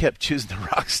 But we kept choosing the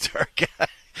rock star guy.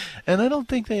 And I don't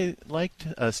think they liked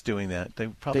us doing that. They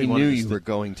probably knew you were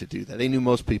going to do that. They knew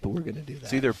most people were going to do that.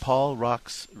 It's either Paul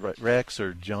Rex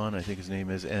or John, I think his name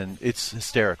is, and it's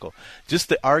hysterical. Just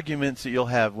the arguments that you'll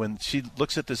have when she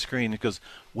looks at the screen and goes,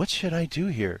 "What should I do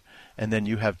here?" And then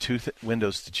you have 2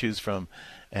 windows to choose from,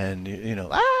 and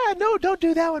no, don't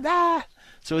do that one.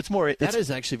 So it's more. That is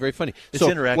actually very funny. It's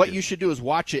interactive. What you should do is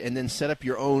watch it and then set up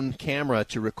your own camera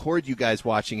to record you guys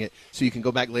watching it, so you can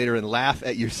go back later and laugh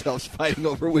at yourselves fighting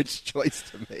over which choice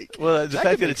to make. Well, the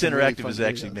fact that it's interactive is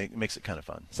actually makes it kind of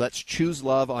fun. So that's Choose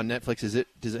Love on Netflix.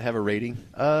 Does it have a rating?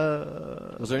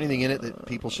 Was there anything in it that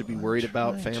people should be worried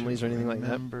about, families or anything like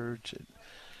that?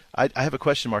 I have a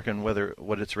question mark on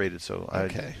what it's rated. So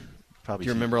okay. Probably. Do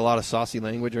you remember a lot of saucy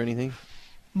language or anything?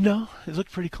 No, it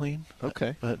looked pretty clean.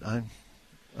 Okay, but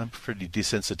I'm pretty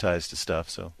desensitized to stuff.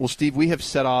 So, well, Steve, we have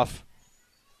set off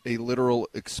a literal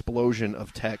explosion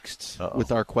of texts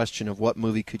with our question of what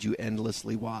movie could you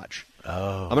endlessly watch.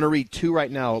 I'm going to read 2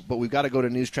 right now, but we've got to go to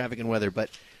news, traffic, and weather. But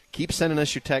keep sending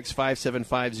us your text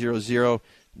 57500.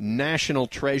 National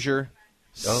Treasure,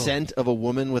 Scent of a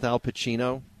Woman with Al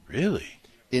Pacino. Really?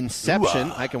 Inception.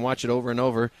 Ooh-ah. I can watch it over and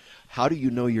over. How do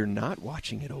you know you're not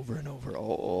watching it over and over?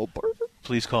 Oh, perfect.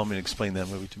 Please call me and explain that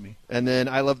movie to me. And then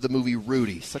I love the movie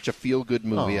Rudy. Such a feel-good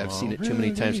movie. I've seen it too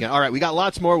many times. All right, we got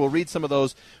lots more. We'll read some of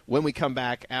those when we come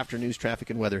back after news, traffic,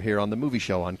 and weather here on The Movie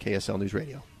Show on KSL News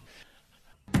Radio.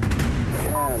 10,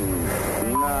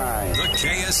 9. The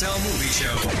KSL Movie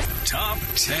Show Top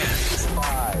 10.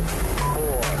 5,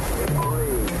 4,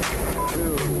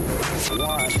 3, 2,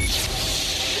 1.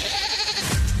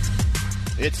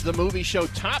 It's the Movie Show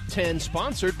Top 10,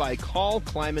 sponsored by Call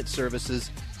Climate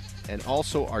Services, and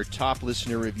also our top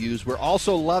listener reviews. We're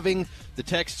also loving the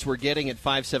texts we're getting at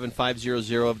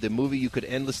 57500 of the movie you could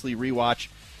endlessly rewatch.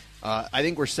 I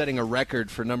think we're setting a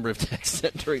record for number of texts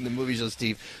sent during the Movie Show,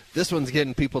 Steve. This one's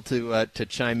getting people to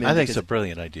chime in. I think it's a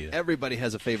brilliant idea. Everybody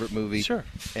has a favorite movie. Sure.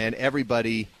 And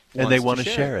everybody they want to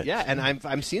share it. Yeah, and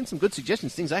I'm seeing some good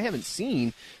suggestions, things I haven't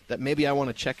seen that maybe I want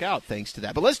to check out thanks to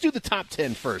that. But let's do the top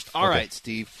 10 first. All right,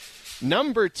 Steve.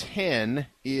 Number 10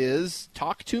 is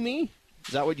Talk to Me.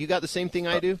 Is that what you got? The same thing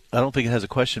I do? I don't think it has a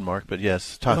question mark, but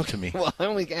yes, talk to me. Well, I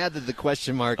only added the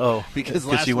question mark because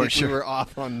last you weren't week sure. we were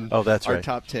off on that's our right.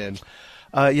 top 10.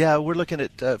 Yeah, we're looking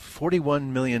at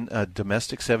 41 million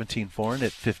domestic, 17 foreign,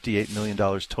 at $58 million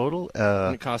total.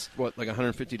 And it costs, like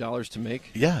 $150 to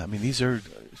make? Yeah, I mean,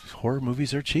 horror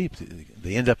movies are cheap.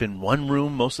 They end up in one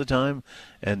room most of the time,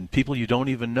 and people you don't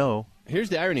even know. Here's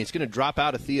the irony. It's going to drop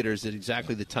out of theaters at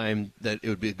exactly the time that it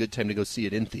would be a good time to go see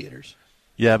it in theaters.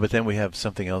 Yeah, but then we have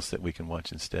something else that we can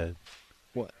watch instead.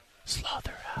 What?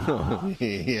 Slaughterhouse.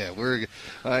 Yeah,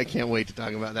 I can't wait to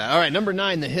talk about that. All right, number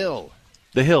 9, The Hill.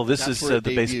 The Hill. This That's is where it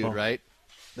the debuted, baseball, right?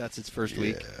 That's its first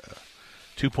week.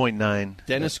 2.9.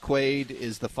 Dennis Quaid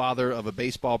is the father of a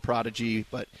baseball prodigy,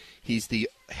 but he's the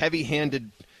heavy-handed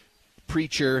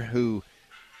preacher who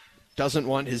doesn't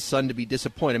want his son to be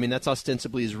disappointed. I mean, that's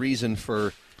ostensibly his reason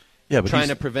for trying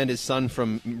to prevent his son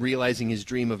from realizing his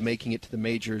dream of making it to the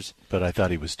majors. But I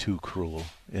thought he was too cruel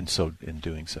in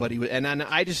doing so. But and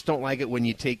I just don't like it when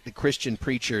you take the Christian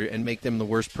preacher and make them the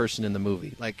worst person in the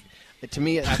movie. Like, to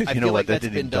me, I feel like that's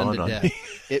been done to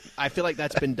death. I feel like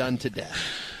that's been done to death.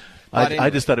 I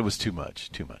just thought it was too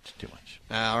much.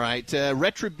 All right,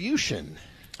 Retribution.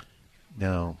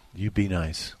 No, you be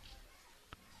nice.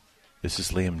 This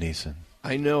is Liam Neeson.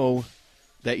 I know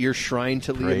that your shrine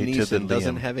to Liam Neeson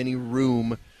doesn't have any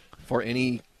room for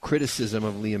any criticism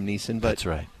of Liam Neeson, but that's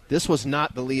right. This was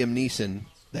not the Liam Neeson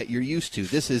that you're used to.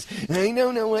 This is, I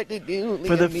don't know what to do, Liam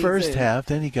For the Neeson. First half,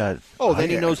 then he got... then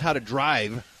he knows how to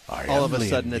drive all of a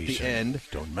sudden at the end.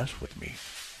 Don't mess with me.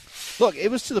 Look,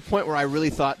 it was to the point where I really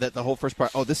thought that the whole first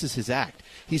part, this is his act.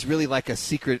 He's really like a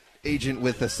secret agent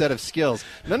with a set of skills.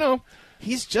 No.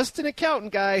 He's just an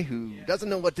accountant guy who doesn't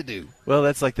know what to do. Well,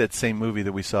 that's like that same movie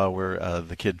that we saw where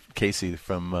the kid Casey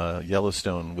from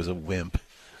Yellowstone was a wimp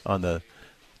on the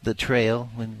trail.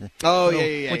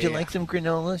 Yeah. Would you like some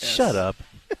granola? Yes. Shut up.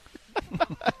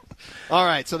 All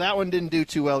right, so that one didn't do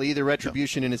too well either.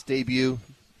 Retribution in its debut,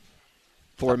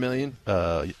 $4 million.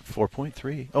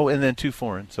 4.3. Oh, and then 2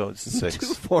 foreign, so it's 6.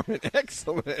 2 foreign,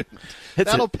 excellent.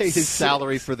 That'll pay his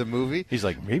salary for the movie. He's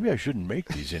like, maybe I shouldn't make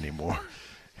these anymore.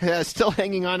 Yeah, still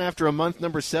hanging on after a month.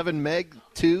 Number 7, Meg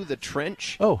 2, The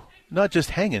Trench. Oh, not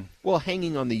just hanging. Well,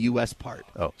 hanging on the U.S. part.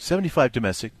 Oh, 75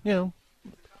 domestic.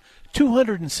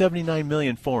 279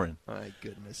 million foreign. My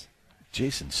goodness.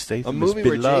 Jason Statham A movie is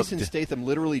where beloved. Jason Statham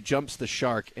literally jumps the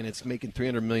shark, and it's making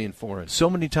 300 million foreign. So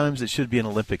many times it should be an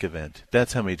Olympic event.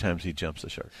 That's how many times he jumps the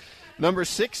shark. Number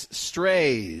 6,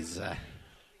 Strays.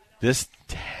 This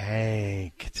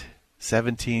tanked.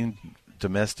 17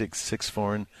 domestic, 6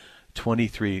 foreign,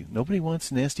 23. Nobody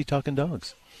wants nasty talking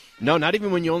dogs. No, not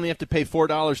even when you only have to pay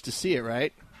 $4 to see it,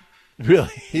 right?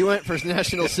 Really? He went for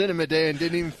National Cinema Day and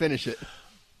didn't even finish it.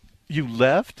 You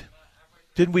left?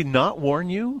 Did we not warn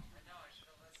you?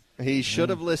 He should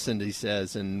have listened, he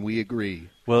says, and we agree.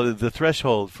 Well, the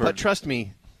threshold for... But trust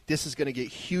me, this is going to get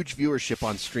huge viewership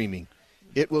on streaming.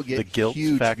 It will get the guilt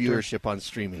huge factor? viewership on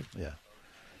streaming. Yeah.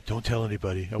 Don't tell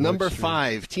anybody. Number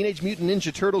 5, Teenage Mutant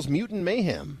Ninja Turtles Mutant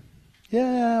Mayhem.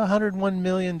 Yeah, 101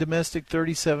 million domestic,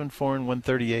 37 foreign,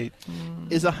 138.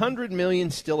 Is 100 million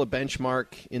still a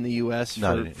benchmark in the U.S.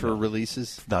 for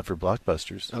releases? Not for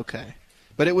blockbusters. Okay.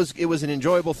 But it was an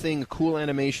enjoyable thing, a cool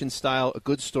animation style, a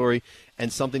good story,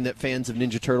 and something that fans of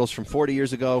Ninja Turtles from 40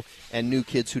 years ago and new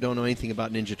kids who don't know anything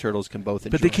about Ninja Turtles can both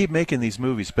enjoy. But they keep making these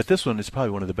movies, but this one is probably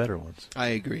one of the better ones. I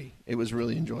agree. It was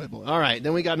really enjoyable. All right,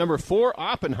 then we got number 4,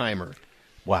 Oppenheimer.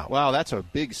 Wow. Wow, that's a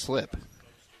big slip.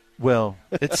 Well,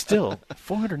 it's still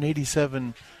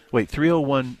 487,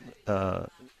 301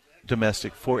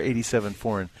 domestic, 487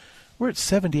 foreign. We're at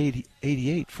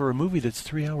 70-88 for a movie that's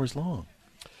 3 hours long.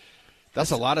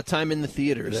 That's a lot of time in the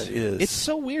theaters. That is. It's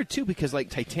so weird, too, because like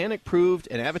Titanic proved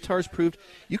and Avatar's proved,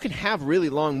 you can have really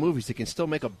long movies that can still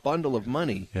make a bundle of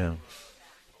money. Yeah.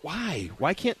 Why?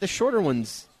 Why can't the shorter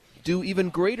ones do even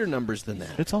greater numbers than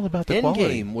that? It's all about the Endgame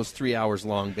quality. was 3 hours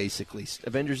long, basically.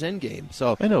 Avengers Endgame.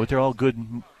 So I know, but they're all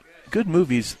good. Good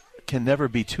movies can never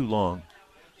be too long.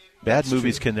 Bad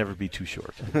movies can never be too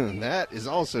short. That is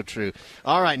also true.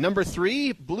 All right, number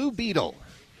 3, Blue Beetle.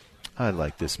 I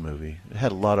like this movie. It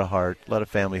had a lot of heart, a lot of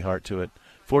family heart to it.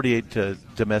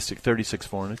 48 domestic, 36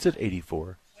 foreign. It's at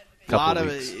 84. A lot of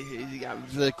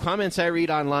the comments I read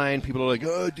online, people are like,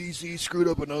 "Oh, DC screwed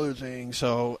up another thing."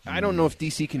 So I don't know if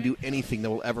DC can do anything that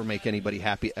will ever make anybody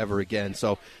happy ever again.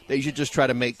 So they should just try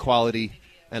to make quality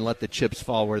and let the chips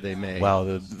fall where they may. Wow,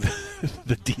 the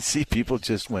DC people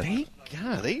just went.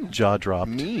 They jaw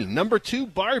dropped. Mean. Number 2,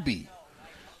 Barbie.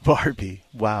 Barbie.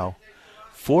 Wow.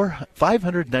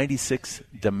 596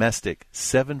 domestic,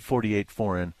 748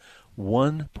 foreign,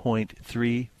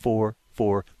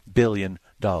 $1.344 billion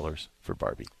for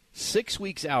Barbie. 6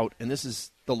 weeks out, and this is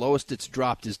the lowest it's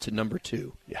dropped is to number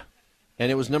 2. Yeah.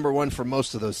 And it was number 1 for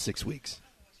most of those 6 weeks.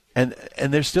 And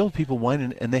there's still people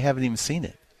whining, and they haven't even seen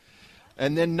it.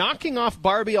 And then knocking off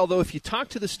Barbie, although if you talk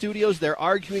to the studios, they're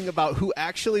arguing about who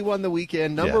actually won the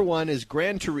weekend. Number 1 is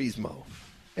Gran Turismo.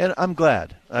 And I'm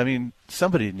glad. I mean,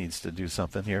 somebody needs to do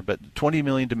something here. But 20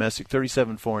 million domestic,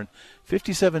 37 foreign,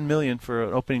 57 million for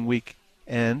an opening week.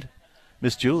 And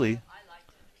Miss Julie,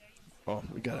 we'll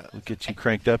get you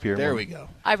cranked up here. There we go.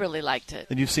 I really liked it.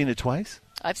 And you've seen it twice?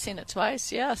 I've seen it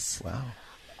twice, yes. Wow.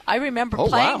 I remember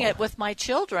playing it with my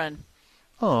children.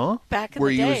 Oh, back in Were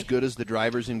the day. you as good as the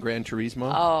drivers in Gran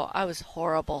Turismo? Oh, I was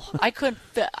horrible. I couldn't.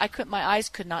 My eyes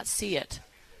could not see it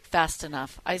fast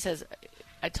enough.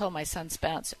 I told my son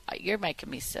Spence, "You're making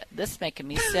me sick. This is making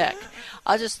me sick.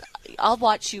 I'll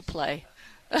watch you play."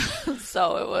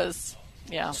 So it was,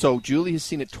 yeah. So Julie has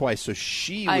seen it twice, so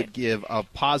she would give a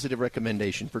positive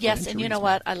recommendation for Gran Turismo. Yes, and you know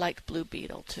what? I liked Blue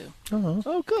Beetle too.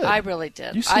 Oh, good. I really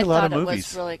did. You see a lot of movies. I thought it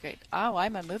was really great. Oh,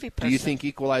 I'm a movie person. Do you think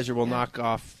Equalizer will knock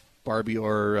off Barbie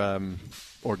or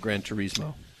Gran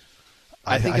Turismo?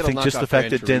 I think just the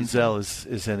fact that Denzel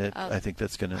is in it, I think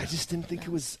that's going to... I just didn't think it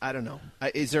was... I don't know.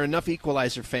 Is there enough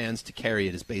Equalizer fans to carry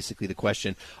it is basically the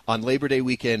question. On Labor Day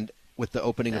weekend with the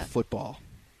opening of football.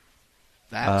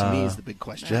 That, to me, is the big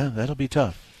question. Yeah, that'll be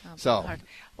tough. Well,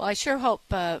 I sure hope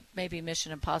maybe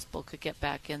Mission Impossible could get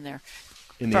back in there.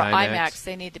 In the IMAX.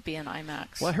 They need to be in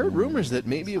IMAX. Well, I heard rumors that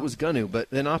maybe it was going to,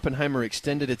 but then Oppenheimer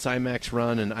extended its IMAX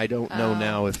run, and I don't know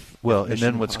now if... Well, and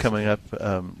then what's coming up,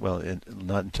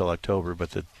 not until October, but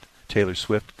the Taylor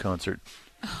Swift concert.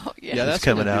 Oh, yeah. Yeah, that's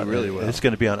coming out really well. It's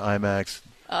going to be on IMAX,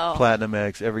 Platinum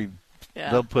X,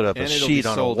 they'll put up a sheet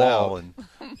on a wall and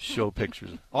show pictures.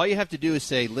 All you have to do is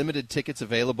say limited tickets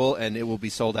available, and it will be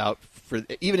sold out.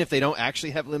 Even if they don't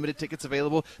actually have limited tickets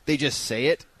available, they just say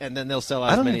it, and then they'll sell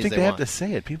out as many as they want. I don't think they have to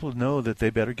say it. People know that they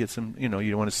better get some, you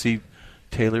don't want to see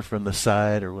Taylor from the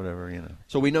side or whatever,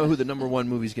 So we know who the number one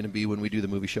movie is going to be when we do the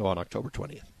movie show on October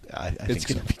 20th. I It's think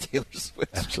going so. to be Taylor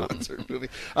Swift's concert movie.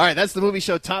 All right, that's the movie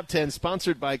show Top 10,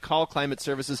 sponsored by Call Climate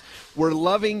Services. We're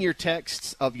loving your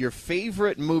texts of your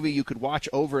favorite movie you could watch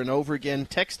over and over again.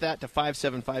 Text that to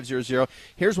 57500.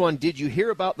 Here's one. Did you hear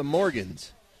about the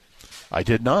Morgans? I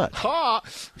did not. Ha!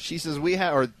 She says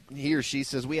he or she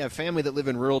says we have family that live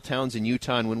in rural towns in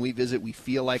Utah, and when we visit, we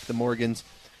feel like the Morgans.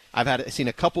 I've seen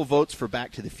a couple votes for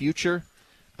Back to the Future.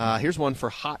 Here's one for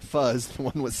Hot Fuzz, the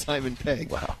one with Simon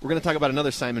Pegg. Wow. We're going to talk about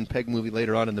another Simon Pegg movie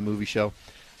later on in the movie show.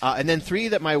 And then 3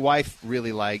 that my wife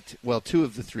really liked. Well, 2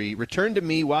 of the 3. Return to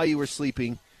Me While You Were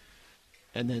Sleeping.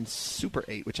 And then Super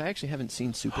 8, which I actually haven't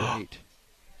seen Super 8.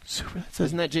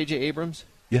 Isn't that J.J. Abrams?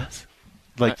 Yes.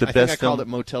 Like the I best think I film. called it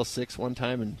Motel 6 one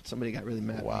time, and somebody got really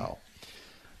mad. Wow.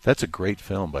 That's a great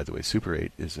film, by the way. Super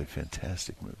 8 is a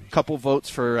fantastic movie. Couple votes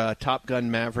for Top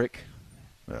Gun Maverick.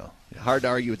 Well, yeah. Hard to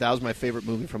argue with. That was my favorite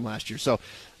movie from last year. So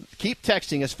keep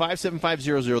texting us,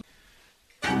 57500.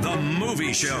 The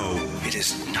Movie Show. It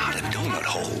is not a donut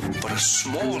hole, but a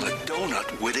smaller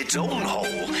donut with its own hole.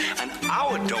 And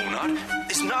our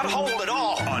donut is not a hole at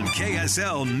all. On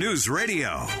KSL News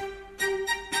Radio.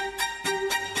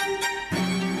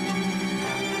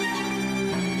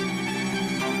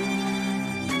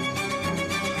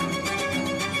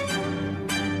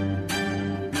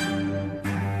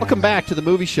 Welcome back to the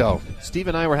movie show. Steve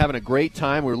and I were having a great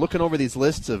time. We were looking over these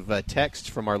lists of texts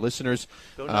from our listeners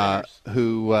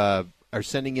who are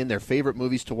sending in their favorite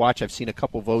movies to watch. I've seen a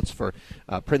couple votes for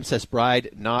Princess Bride,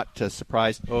 not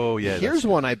surprised. Oh, yeah. Here's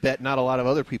one I bet not a lot of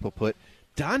other people put,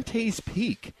 Dante's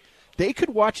Peak. They could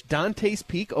watch Dante's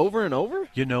Peak over and over?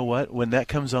 You know what? When that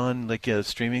comes on, like a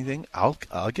streaming thing, I'll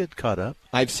get caught up.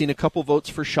 I've seen a couple votes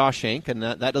for Shawshank, and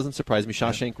that doesn't surprise me.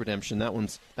 Shawshank Redemption, that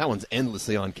one's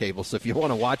endlessly on cable. So if you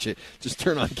want to watch it, just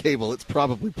turn on cable. It's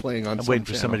probably playing on. I'm waiting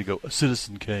for somebody to go.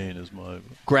 Citizen Kane is my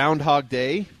Groundhog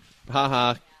Day,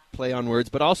 haha, play on words,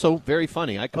 but also very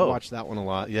funny. I could watch that one a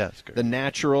lot. Yeah, it's great. The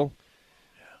Natural,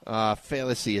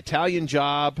 let's see, Italian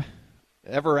Job,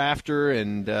 Ever After,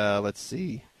 and let's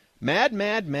see,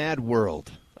 Mad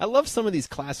World. I love some of these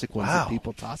classic ones that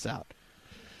people toss out.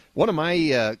 One of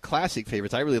my classic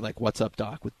favorites, I really like What's Up,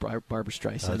 Doc with Barbra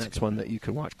Streisand. That's one that you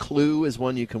can watch. Clue is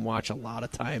one you can watch a lot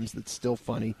of times that's still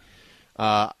funny.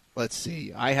 Let's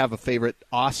see. I have a favorite,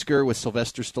 Oscar with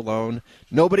Sylvester Stallone.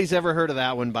 Nobody's ever heard of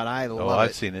that one, but I love it. Oh,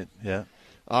 I've seen it, yeah.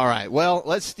 All right. Well,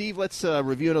 let's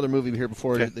review another movie here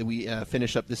before we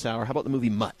finish up this hour. How about the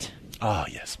movie Mutt? Oh,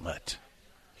 yes, Mutt.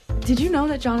 Did you know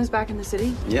that John is back in the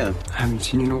city? Yeah, I haven't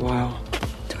seen you in a while.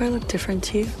 Do I look different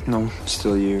to you? No,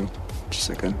 still you. Just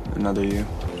like another you.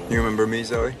 You remember me,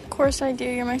 Zoe? Of course I do.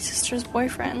 You're my sister's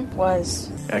boyfriend.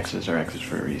 Was. Exes are exes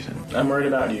for a reason. I'm worried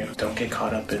about you. Don't get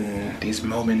caught up in these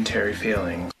momentary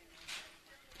feelings.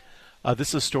 This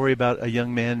is a story about a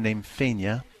young man named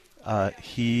Fenya.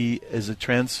 He is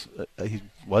he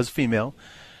was female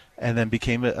and then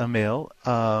became a male,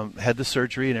 had the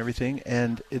surgery and everything.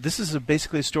 And this is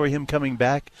basically a story of him coming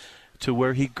back to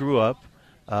where he grew up.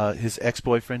 His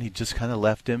ex-boyfriend, he just kind of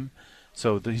left him.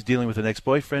 So he's dealing with an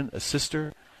ex-boyfriend, a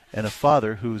sister, and a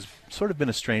father who's sort of been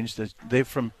estranged. They're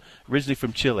originally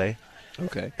from Chile.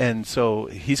 Okay. And so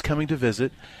he's coming to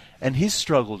visit, and he's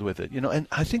struggled with it. And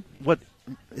I think what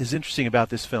is interesting about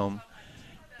this film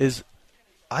is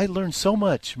I learned so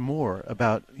much more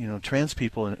about trans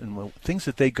people and things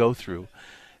that they go through.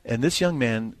 And this young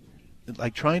man,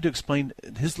 like trying to explain,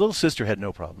 his little sister had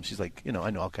no problem. She's like, I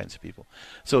know all kinds of people.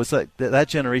 So it's like that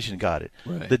generation got it.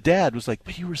 Right. The dad was like,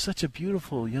 but you were such a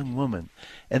beautiful young woman.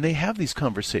 And they have these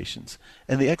conversations.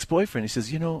 And the ex-boyfriend, he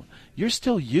says, you're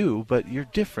still you, but you're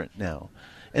different now.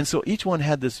 And so each one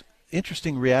had this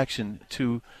interesting reaction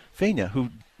to Fenya, who,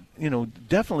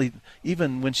 definitely,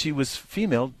 even when she was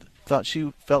female, thought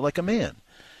she felt like a man.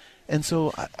 And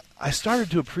so I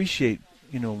started to appreciate,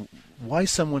 why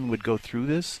someone would go through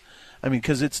this. I mean,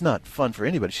 because it's not fun for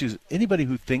anybody. Anybody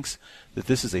who thinks that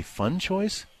this is a fun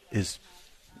choice is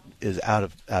out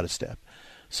of step.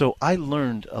 So I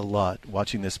learned a lot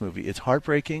watching this movie. It's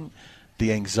heartbreaking,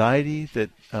 the anxiety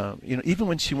that even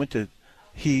when she went to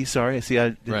I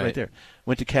did right there,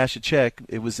 went to cash a check.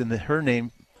 It was in her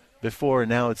name before, and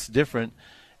now it's different.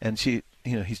 And she,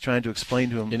 he's trying to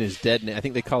explain to him in his dead name. I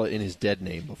think they call it in his dead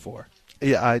name before.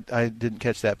 Yeah, I didn't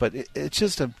catch that, but it's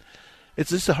just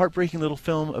a heartbreaking little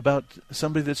film about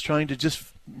somebody that's trying to just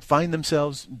find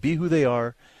themselves, be who they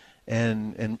are,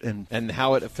 and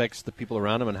how it affects the people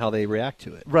around them and how they react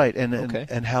to it. Right,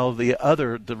 and how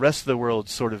the rest of the world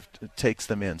sort of takes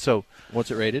them in. So,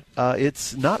 what's it rated?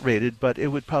 It's not rated, but it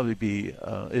would probably be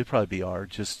R,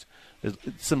 just There's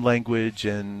some language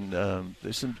and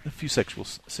there's a few sexual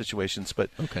situations, but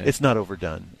Okay. it's not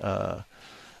overdone.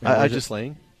 I just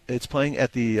playing. It's playing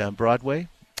at the Broadway,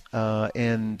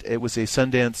 and it was a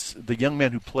Sundance. The young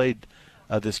man who played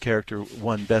this character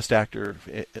won Best Actor,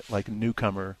 like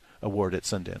newcomer award at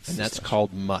Sundance, And that's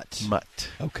called Mutt. Mutt.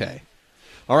 Okay.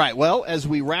 All right. Well, as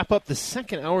we wrap up the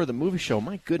second hour of the movie show,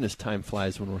 my goodness, time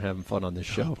flies when we're having fun on this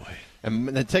show. Boy. And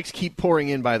the texts keep pouring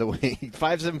in, by the way.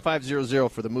 57500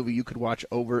 for the movie you could watch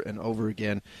over and over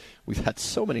again. We've had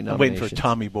so many I'm nominations. waiting for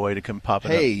Tommy Boy to come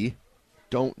popping up. Hey,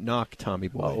 don't knock Tommy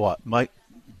Boy. What? My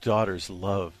daughters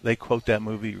love. They quote that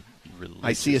movie religiously.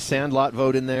 I see a Sandlot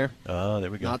vote in there. Oh,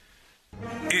 there we go.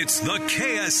 It's the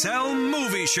KSL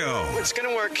Movie Show. It's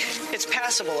gonna work. It's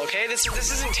passable, okay? This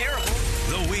isn't terrible.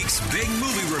 The week's big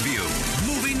movie review,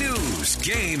 movie news,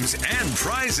 games, and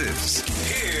prizes.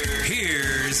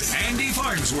 Here's Andy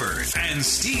Farnsworth and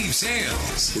Steve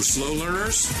Sales. We're slow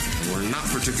learners, and we're not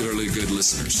particularly good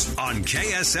listeners. On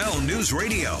KSL News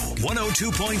Radio,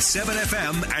 102.7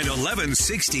 FM and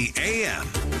 1160 AM.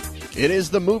 It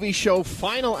is the movie show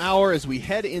final hour as we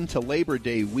head into Labor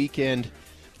Day weekend.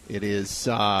 It is,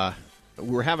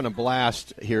 we're having a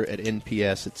blast here at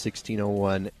NPS at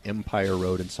 1601 Empire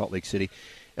Road in Salt Lake City.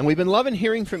 And we've been loving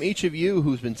hearing from each of you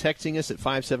who's been texting us at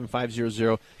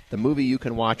 57500, the movie you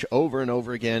can watch over and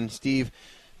over again. Steve,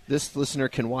 this listener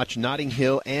can watch Notting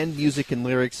Hill and Music and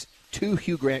Lyrics, two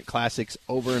Hugh Grant classics,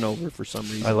 over and over for some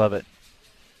reason. I love it.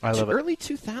 I love it. Early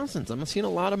 2000s. I'm seeing a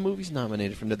lot of movies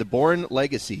nominated from there. The Bourne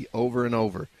Legacy, over and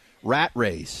over. Rat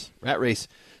Race.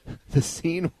 The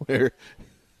scene where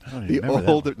the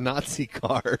old Nazi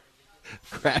car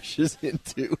crashes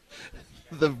into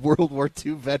the World War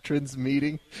II veterans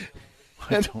meeting.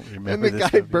 I don't remember. And the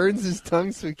this guy movie. burns his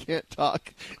tongue so he can't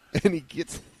talk, and he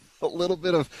gets a little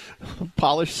bit of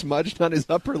polish smudged on his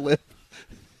upper lip.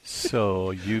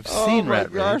 So you've seen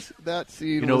Rat Race. That scene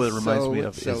You know what it was reminds me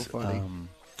of so is funny.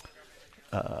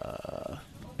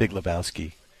 Big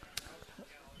Lebowski.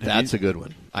 That's a good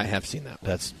one. I have seen that one.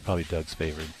 That's probably Doug's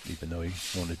favorite, even though he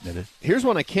won't admit it. Here's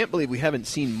one I can't believe we haven't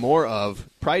seen more of,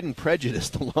 Pride and Prejudice,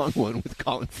 the long one with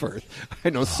Colin Firth. I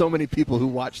know so many people who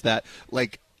watch that,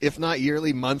 like, if not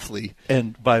yearly, monthly.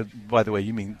 And by the way,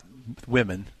 you mean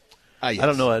women. Yes. I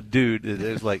don't know a dude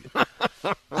is like,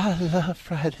 I love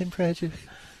Pride and Prejudice.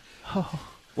 Oh,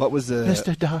 what was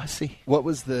Mr. Darcy? What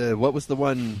was the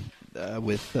one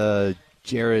with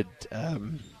Jared?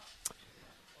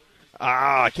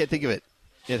 I can't think of it.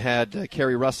 It had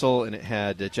Kerry Russell and it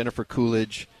had Jennifer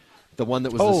Coolidge. The one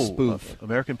that was the spoof.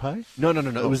 American Pie? No.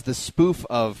 It was the spoof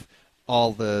of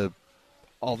all the.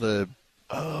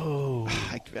 Oh.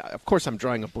 Of course, I'm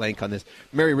drawing a blank on this.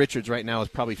 Mary Richards right now is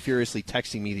probably furiously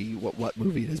texting me what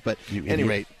movie it is. But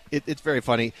anyway, it's very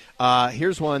funny.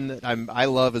 Here's one that I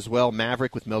love as well,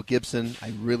 Maverick with Mel Gibson.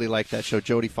 I really like that show.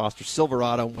 Jodie Foster,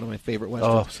 Silverado, one of my favorite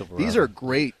westerns. Oh, Silverado. These are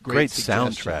great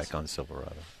soundtrack on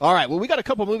Silverado. All right, well, we got a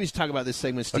couple movies to talk about this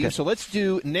segment, Steve. Okay. So let's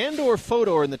do Nandor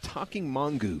Fodor and the Talking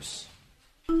Mongoose.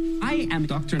 I am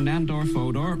Dr. Nandor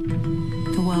Fodor,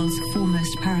 the world's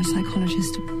foremost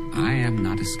parapsychologist. I am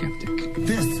not a skeptic.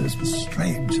 This is the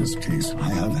strangest case I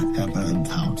have ever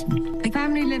encountered. A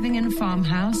family living in a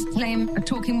farmhouse claim a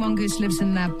talking mongoose lives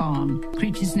in their barn.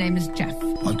 Creature's name is Jeff.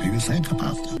 What do you think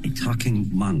about it? A talking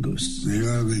mongoose. The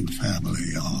Irving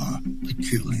family are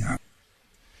peculiar.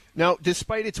 Now,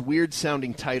 despite its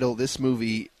weird-sounding title, this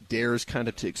movie dares kind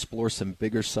of to explore some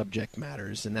bigger subject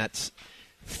matters, and that's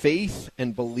faith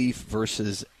and belief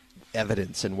versus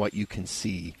evidence and what you can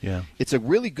see. Yeah. It's a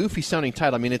really goofy-sounding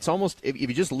title. I mean, it's almost, if you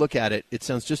just look at it, it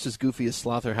sounds just as goofy as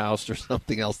Slaughterhouse or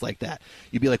something else like that.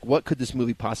 You'd be like, what could this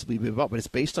movie possibly be about? But it's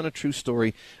based on a true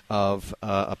story of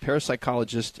a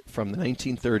parapsychologist from the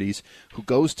 1930s who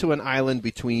goes to an island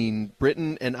between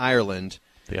Britain and Ireland.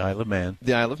 The Isle of Man.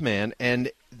 The Isle of Man, and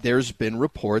there's been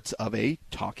reports of a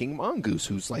talking mongoose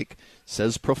who's like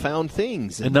says profound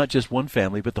things, and not just one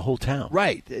family, but the whole town.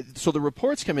 Right. So the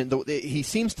reports come in. He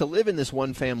seems to live in this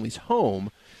one family's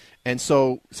home, and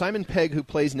so Simon Pegg, who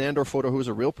plays Nandor Fodor, who is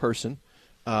a real person,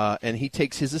 and he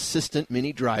takes his assistant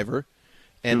Minnie Driver,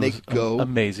 and they go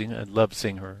amazing. I love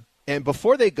seeing her. And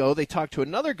before they go, they talk to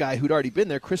another guy who'd already been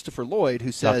there, Christopher Lloyd,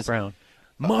 who says, Doc Brown.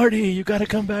 Marty, you got to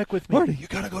come back with me. Marty, you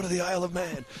got to go to the Isle of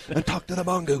Man and talk to the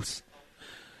mongoose.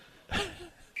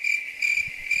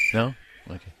 No?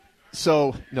 Okay.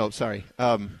 So, no, sorry.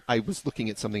 I was looking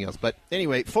at something else. But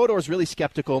anyway, Fodor's really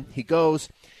skeptical. He goes.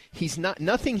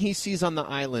 Nothing he sees on the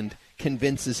island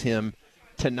convinces him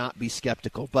to not be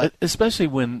skeptical. But especially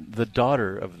when the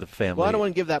daughter of the family. Well, I don't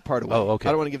want to give that part away. Oh, okay.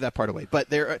 I don't want to give that part away. But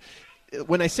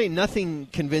when I say nothing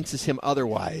convinces him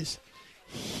otherwise,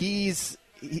 he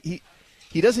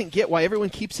he doesn't get why everyone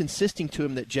keeps insisting to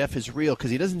him that Jeff is real,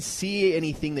 because he doesn't see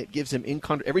anything that gives him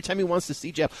every time he wants to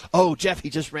see Jeff, oh, Jeff, he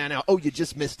just ran out. Oh, you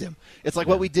just missed him. It's like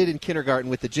what we did in kindergarten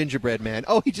with the gingerbread man.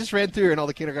 Oh, he just ran through, and all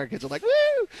the kindergarten kids are like,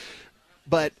 woo!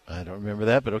 But I don't remember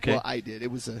that, but okay. Well, I did. It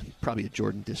was probably a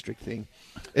Jordan District thing.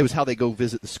 It was how they go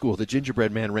visit the school. The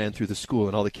gingerbread man ran through the school,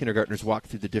 and all the kindergartners walked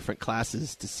through the different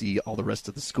classes to see all the rest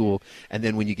of the school. And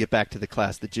then when you get back to the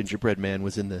class, the gingerbread man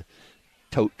was in the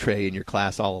tote tray in your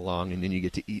class all along, and then you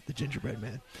get to eat the gingerbread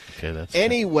man. Okay, that's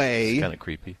kind of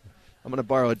creepy. I'm going to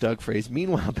borrow a Doug phrase.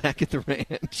 Meanwhile, back at the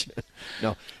ranch.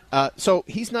 No. So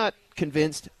he's not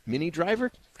convinced. Minnie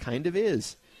Driver kind of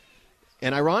is.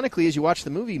 And ironically, as you watch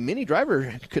the movie, Minnie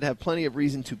Driver could have plenty of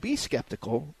reason to be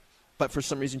skeptical, but for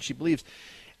some reason she believes.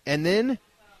 And then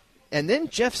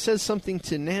Jeff says something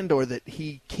to Nandor that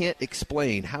he can't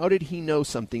explain. How did he know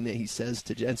something that he says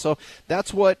to Jeff? And so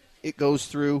that's what it goes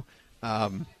through. I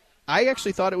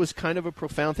actually thought it was kind of a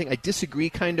profound thing. I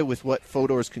disagree kind of with what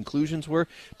Fodor's conclusions were,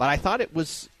 but I thought it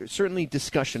was certainly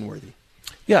discussion-worthy.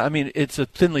 Yeah, I mean, it's a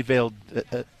thinly veiled,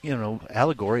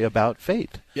 allegory about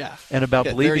fate. Yeah, and about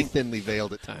believing, very thinly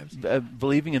veiled at times.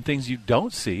 Believing in things you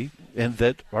don't see and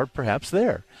that are perhaps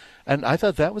there. And I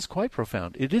thought that was quite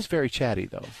profound. It is very chatty,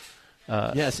 though.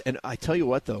 Yes, and I tell you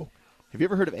what, though, have you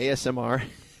ever heard of ASMR?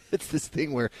 It's this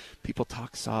thing where people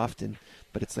talk soft,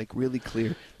 but it's like really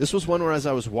clear. This was one where, as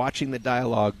I was watching the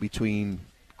dialogue between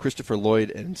Christopher Lloyd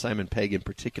and Simon Pegg in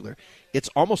particular, it's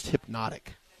almost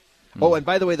hypnotic. Oh, and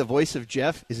by the way, the voice of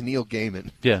Jeff is Neil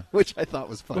Gaiman. Yeah. Which I thought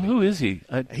was funny. Well, who is he?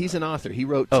 He's an author. He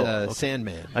wrote okay.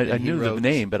 Sandman. I knew the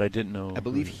name, but I didn't know. I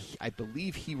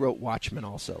believe he wrote Watchmen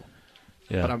also.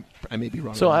 Yeah. But I may be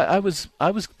wrong. So I was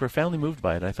profoundly moved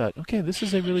by it. I thought, okay, this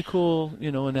is a really cool,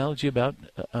 analogy about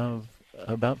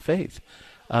faith.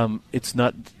 It's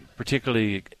not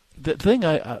particularly the thing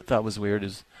I thought was weird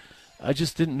is I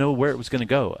just didn't know where it was going to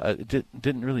go. It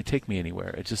didn't really take me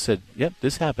anywhere. It just said, yep,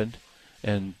 this happened,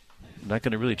 and I'm not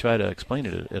going to really try to explain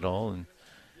it at all, and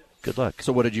good luck.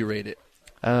 So what did you rate it?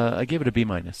 I gave it a B-.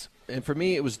 And for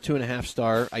me, it was a 2.5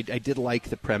 star. I did like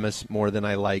the premise more than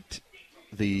I liked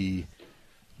the,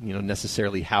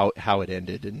 necessarily how it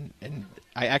ended. And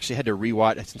I actually had to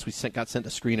rewatch, since we got sent a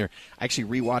screener, I actually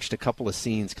rewatched a couple of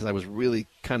scenes because I was really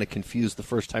kind of confused the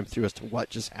first time through as to what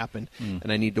just happened,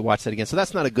 and I need to watch that again. So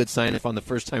that's not a good sign if on the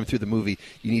first time through the movie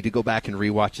you need to go back and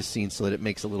rewatch a scene so that it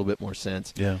makes a little bit more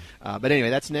sense. Yeah. But anyway,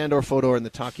 that's Nandor Fodor and the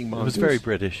Talking Mongoose. It was very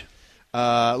British.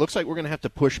 Looks like we're going to have to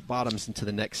push Bottoms into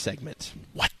the next segment.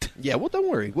 What? Yeah, well, don't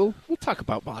worry. We'll talk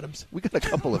about Bottoms. We got a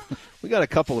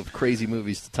couple of crazy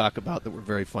movies to talk about that were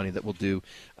very funny that we'll do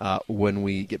when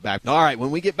we get back. All right,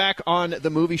 when we get back on the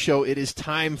movie show, it is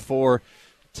time for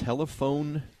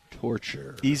Telephone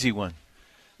Torture. Easy one.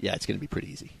 Yeah, it's going to be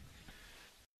pretty easy.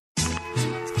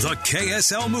 The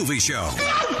KSL Movie Show.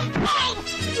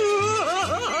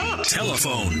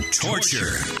 Telephone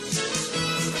Torture.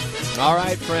 All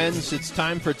right, friends, it's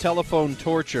time for Telephone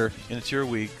Torture. And it's your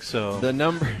week, so the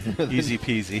number easy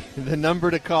peasy. The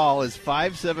number to call is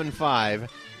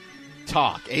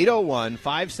 575-TALK,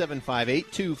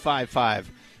 801-575-8255.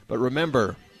 But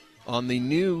remember, on the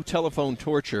new Telephone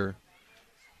Torture,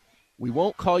 we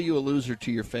won't call you a loser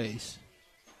to your face,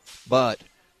 but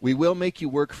we will make you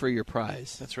work for your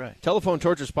prize. That's right. Telephone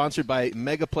Torture sponsored by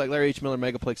Megaplex, Larry H. Miller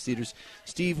Megaplex Theaters.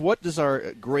 Steve, what does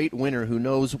our great winner who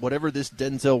knows whatever this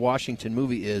Denzel Washington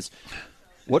movie is,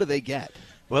 what do they get?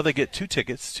 Well, they get 2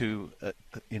 tickets to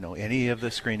any of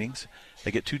the screenings. They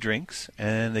get 2 drinks,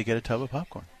 and they get a tub of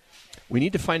popcorn. We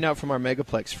need to find out from our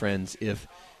Megaplex friends if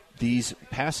these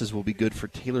passes will be good for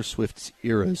Taylor Swift's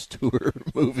Eras Tour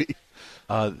movie.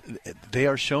 They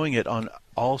are showing it on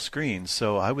all screens,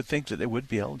 so I would think that they would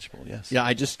be eligible, yes. Yeah,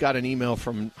 I just got an email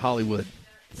from Hollywood.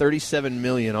 $37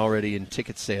 million already in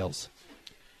ticket sales.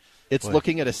 It's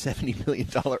looking at a $70 million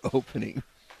opening.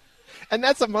 And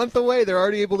that's a month away. They're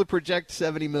already able to project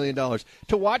 $70 million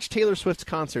to watch Taylor Swift's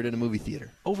concert in a movie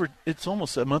theater. It's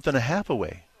almost a month and a half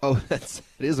away. Oh, it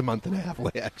is a month and a half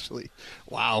away, actually.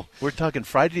 Wow. We're talking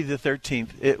Friday the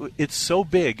 13th. It's so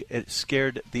big, it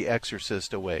scared The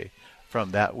Exorcist away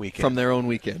from that weekend. From their own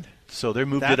weekend. So they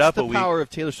moved it up a week. That's the power of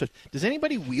Taylor Swift. Does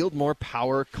anybody wield more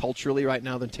power culturally right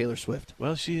now than Taylor Swift?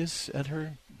 Well, she is at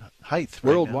her height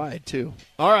worldwide, right too.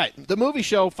 All right, the movie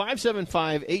show,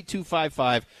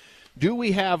 575-8255. Do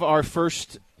we have our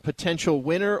first potential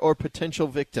winner or potential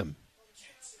victim?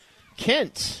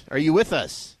 Kent, are you with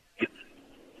us?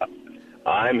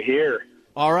 I'm here.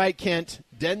 All right, Kent.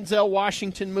 Denzel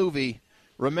Washington movie.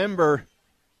 Remember,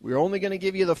 we're only going to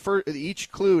give you each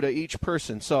clue to each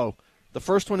person. So the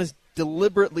first one is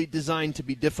deliberately designed to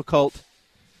be difficult.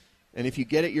 And if you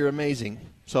get it, you're amazing.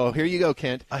 So here you go,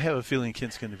 Kent. I have a feeling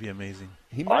Kent's going to be amazing.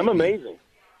 I'm amazing.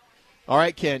 All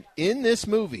right, Kent. In this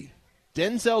movie,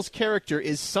 Denzel's character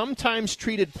is sometimes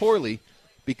treated poorly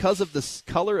because of the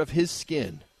color of his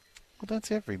skin. Well,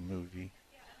 that's every movie.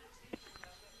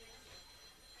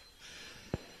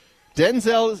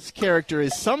 Denzel's character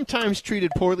is sometimes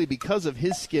treated poorly because of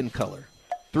his skin color.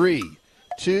 3,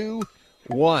 2,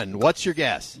 1. What's your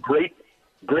guess? Great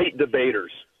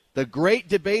Debaters. The Great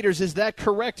Debaters. Is that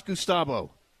correct,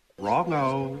 Gustavo?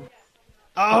 Wrong.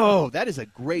 Oh, that is a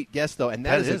great guess, though, and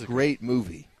that is a great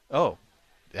movie. Oh,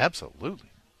 absolutely.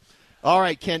 All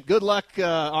right, Kent, good luck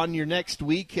on your next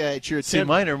week. It's your See,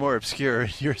 mine are more obscure.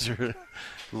 Yours are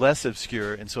less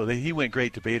obscure, and so he went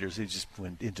Great Debaters. He just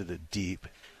went into the deep.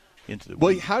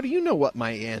 Well, how do you know what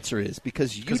my answer is?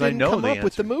 Because you didn't come up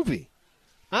with the movie.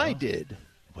 I did.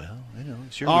 Well, I know.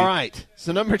 It's your All week. right.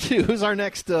 So number 2, who's our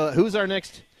next?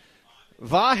 Vahe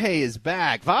is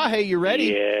back. Vahe, you ready?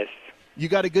 Yes. You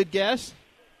got a good guess?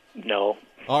 No.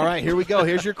 All right, here we go.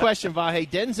 Here's your question, Vahe.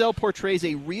 Denzel portrays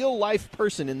a real-life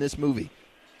person in this movie.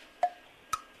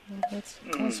 Well, that's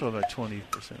also about 20%,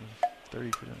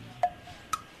 30%.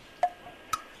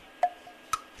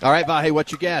 All right, Vahe,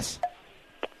 what's your guess?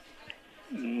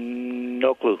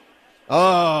 No clue.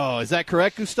 Oh, is that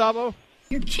correct, Gustavo?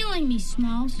 You're killing me,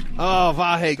 Smalls. Oh,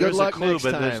 Vahe, good There's luck a clue, next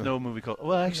but time. there's no movie called...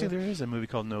 Well, actually, there is a movie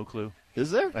called No Clue.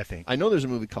 Is there? I think. I know there's a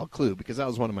movie called Clue because that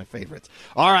was one of my favorites.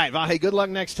 All right, Vahe, good luck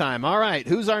next time. All right,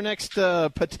 who's our next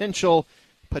potential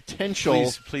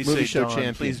Please movie say show Don.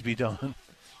 champion? Please be Don.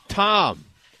 Tom,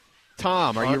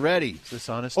 are you ready? Is this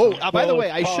honest? Oh, by the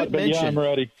way, I Todd, should but mention, yeah, I'm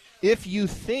ready. if you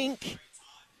think,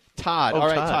 Todd, all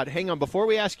right, Todd, hang on. Before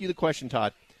we ask you the question,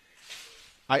 Todd,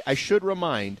 I should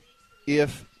remind,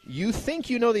 if you think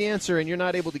you know the answer and you're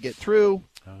not able to get through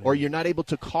or you're not able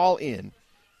to call in,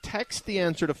 text the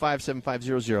answer to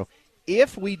 57500.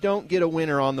 If we don't get a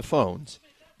winner on the phones,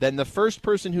 then the first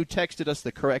person who texted us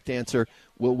the correct answer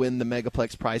will win the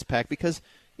Megaplex prize pack because,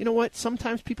 you know what,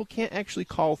 sometimes people can't actually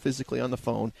call physically on the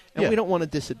phone, and we don't want to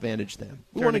disadvantage them.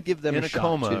 We want to give them a shot,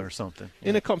 coma too. or something.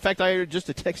 In a fact,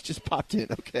 a text just popped in.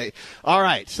 Okay. All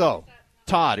right, so,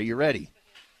 Todd, are you ready?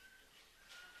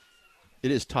 It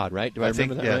is Todd, right? Do I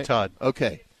remember that right? Yeah, Todd.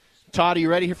 Okay. Todd, are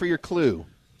you ready here for your clue?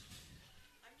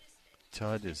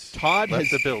 Todd has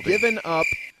the building. Given up.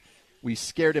 We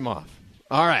scared him off.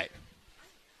 All right.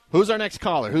 Who's our next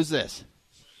caller? Who's this?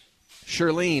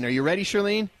 Shirlene. Are you ready,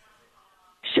 Shirlene?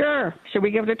 Sure. Should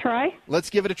we give it a try? Let's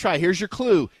give it a try. Here's your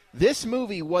clue. This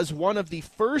movie was one of the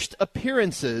first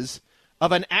appearances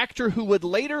of an actor who would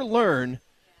later learn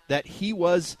that he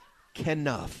was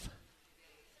Kenough.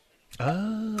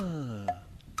 Ah.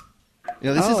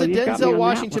 This is a Denzel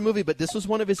Washington movie, but this was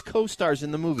one of his co-stars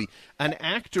in the movie. An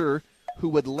actor who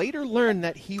would later learn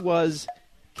that he was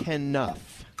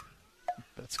Kenough.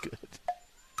 That's good.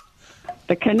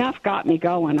 The Kenough got me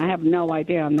going. I have no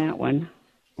idea on that one.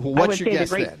 What's your guess,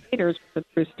 then? I would say the Great Debaters was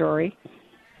a true story.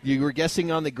 You were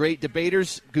guessing on the Great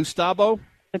Debaters, Gustavo?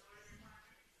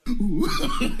 No.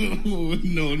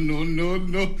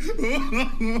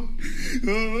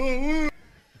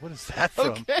 What is that from?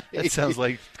 Okay. That sounds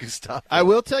like Gustavo. I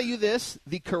will tell you this.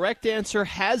 The correct answer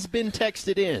has been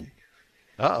texted in.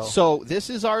 Uh-oh. So this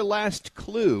is our last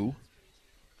clue.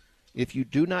 If you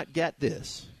do not get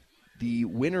this, the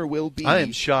winner will be... I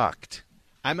am shocked.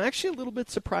 I'm actually a little bit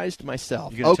surprised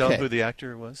myself. You going to tell who the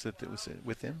actor was that was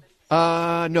with him?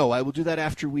 No, I will do that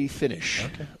after we finish.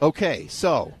 Okay,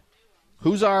 so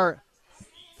who's our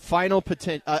final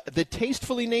potential? The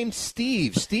tastefully named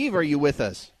Steve. Steve, are you with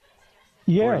us?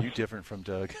 Yeah. Or are you different from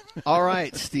Doug? All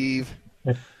right, Steve.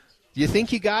 Do you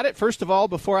think you got it? First of all,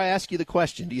 before I ask you the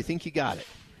question, do you think you got it?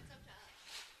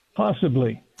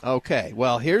 Possibly. Okay,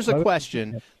 well, here's a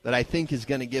question that I think is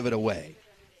going to give it away.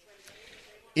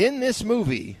 In this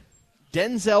movie,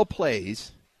 Denzel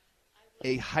plays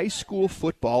a high school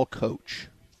football coach.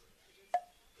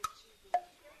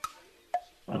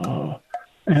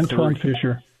 Antoine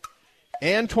Fisher.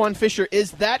 Antoine Fisher.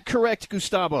 Is that correct,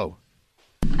 Gustavo?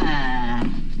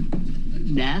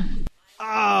 No.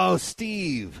 Oh,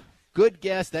 Steve. Good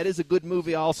guess. That is a good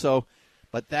movie also,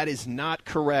 but that is not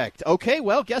correct. Okay,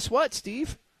 well, guess what,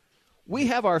 Steve? We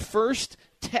have our first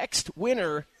text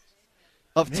winner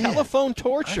of telephone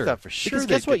torture. I thought for sure because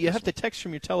guess what? You have to text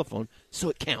from your telephone, so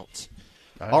it counts.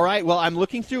 All right, well, I'm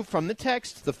looking through from the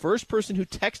text. The first person who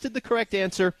texted the correct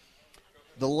answer,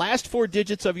 the last 4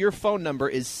 digits of your phone number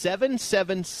is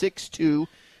 7762.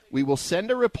 We will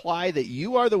send a reply that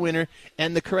you are the winner,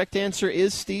 and the correct answer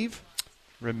is, Steve?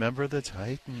 Remember the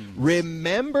Titans.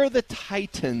 Remember the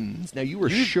Titans. Now, you were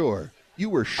sure. You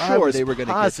were sure they were going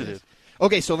to get this.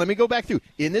 Okay, so let me go back through.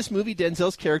 In this movie,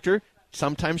 Denzel's character,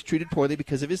 sometimes treated poorly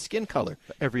because of his skin color.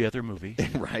 Every other movie.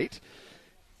 Right.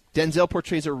 Denzel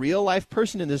portrays a real-life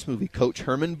person in this movie, Coach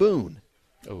Herman Boone.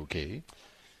 Okay.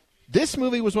 This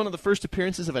movie was one of the first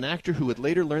appearances of an actor who would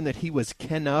later learn that he was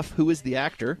Kenough. Who is the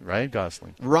actor? Ryan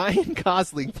Gosling. Ryan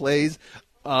Gosling plays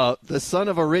the son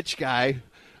of a rich guy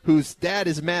whose dad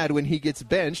is mad when he gets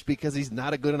benched because he's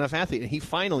not a good enough athlete, and he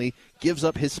finally gives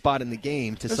up his spot in the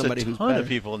game to somebody who's better. There's a ton of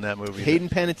people in that movie. Hayden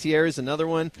Panettiere is another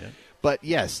one. Yeah. But,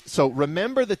 yes, so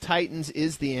remember the Titans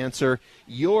is the answer.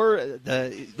 Your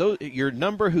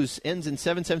number who ends in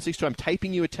 7762, I'm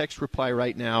typing you a text reply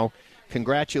right now.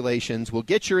 Congratulations. We'll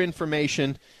get your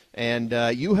information. And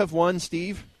you have won,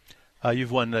 Steve?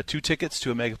 You've won 2 tickets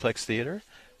to a Megaplex theater.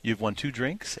 You've won 2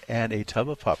 drinks and a tub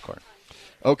of popcorn.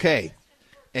 Okay.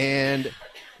 And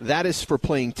that is for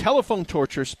playing Telephone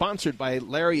Torture, sponsored by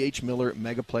Larry H. Miller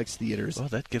Megaplex Theaters. Well,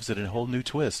 that gives it a whole new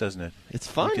twist, doesn't it? It's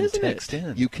fun, isn't it? You can text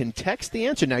in. You can text the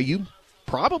answer. Now, you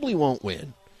probably won't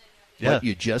win, but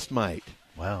you just might.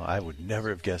 Wow, I would never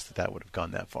have guessed that would have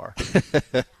gone that far.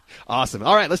 Awesome.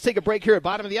 All right, let's take a break here at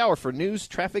bottom of the hour for news,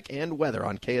 traffic, and weather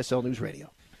on KSL News Radio.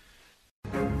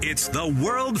 It's the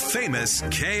world-famous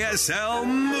KSL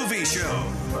Movie Show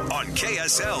on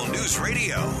KSL News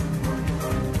Radio.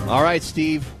 All right,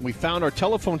 Steve, we found our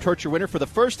Telephone Torture winner. For the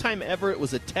first time ever, it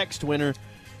was a text winner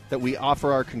that we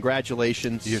offer our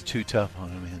congratulations. You're too tough on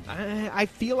him, man. I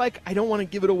feel like I don't want to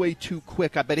give it away too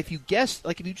quick. But if you guess,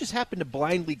 like if you just happen to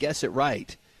blindly guess it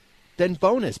right, then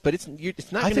bonus. But it's not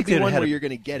going to be one where you're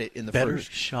going to get it in the better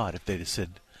first shot if they'd have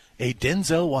said a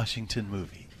Denzel Washington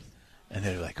movie, and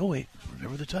they're like, oh wait,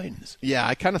 remember the Titans? Yeah,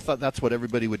 I kind of thought that's what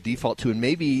everybody would default to, and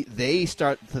maybe they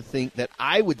start to think that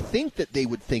I would think that they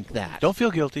would think that. Don't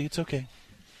feel guilty. It's okay.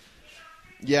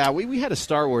 Yeah, we had a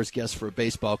Star Wars guess for a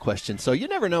baseball question, so you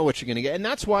never know what you're going to get, and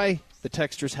that's why the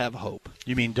texters have hope.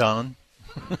 You mean Don?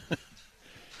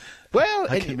 Well,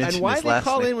 and why they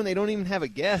call in when they don't even have a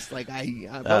guest? But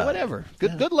whatever.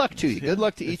 Good luck to you. Yeah. Good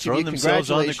luck to each of you. Congratulations.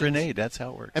 Themselves on the grenade. That's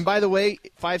how it works. And by the way,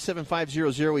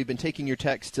 57500, we've been taking your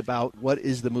texts about what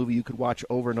is the movie you could watch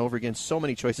over and over again. So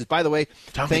many choices. By the way,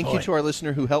 thank you to our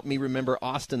listener who helped me remember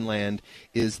Austin Land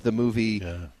is the movie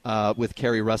with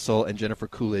Kerry Russell and Jennifer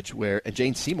Coolidge, and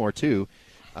Jane Seymour, too.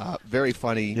 Very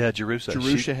funny. Yeah, Jerusha.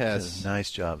 Jerusha has a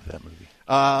nice job of that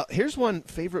movie. Here's one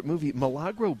favorite movie,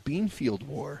 Milagro Beanfield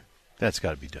War. That's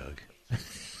got to be Doug.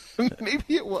 Maybe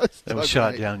it was Doug. That was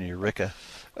shot down in Eureka.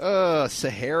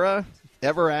 Sahara,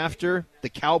 Ever After, The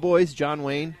Cowboys, John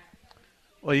Wayne.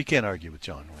 Well, you can't argue with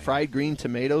John Wayne. Fried Green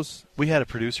Tomatoes. We had a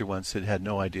producer once that had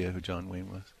no idea who John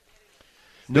Wayne was.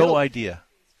 No idea.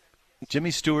 Jimmy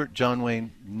Stewart, John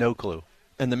Wayne, no clue.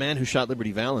 And The Man Who Shot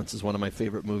Liberty Valance is one of my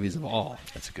favorite movies of all.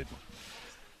 That's a good one.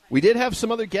 We did have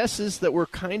some other guesses that were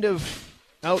kind of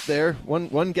out there.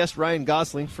 One guessed Ryan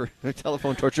Gosling for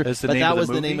Telephone Torture. That's the name of the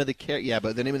movie? The name of the character. Yeah,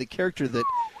 but the name of the character that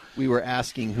we were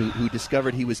asking who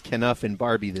discovered he was Kenough in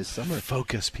Barbie this summer.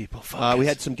 Focus, people, focus. We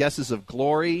had some guesses of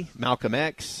Glory, Malcolm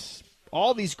X,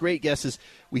 all these great guesses.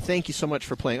 We thank you so much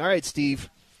for playing. All right, Steve,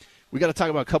 we got to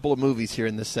talk about a couple of movies here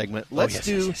in this segment. Let's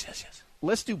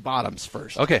do bottoms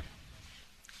first. Okay.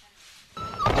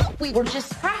 We were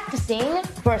just practicing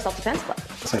for a self-defense club.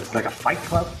 So it's like a fight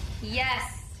club?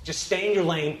 Yes. Just stay in your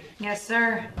lane. Yes,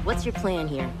 sir. What's your plan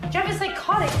here? Jeff is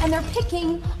psychotic, and they're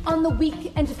picking on the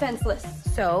weak and defenseless.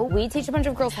 So we teach a bunch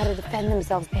of girls how to defend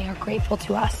themselves. They are grateful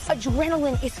to us.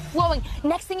 Adrenaline is flowing.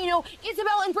 Next thing you know,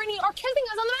 Isabel and Brittany are kissing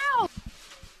us on the mouth.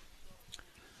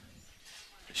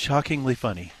 Shockingly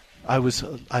funny. I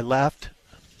laughed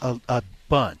a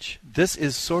bunch. This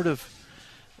is sort of,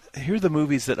 here are the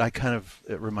movies that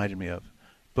it reminded me of.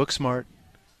 Booksmart,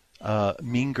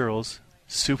 Mean Girls,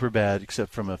 Superbad,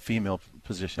 except from a female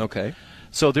position. Okay.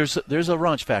 So there's a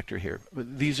raunch factor here.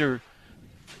 These are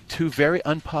 2 very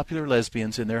unpopular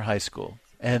lesbians in their high school,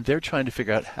 and they're trying to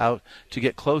figure out how to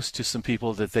get close to some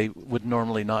people that they would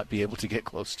normally not be able to get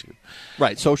close to.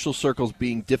 Right, social circles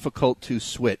being difficult to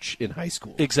switch in high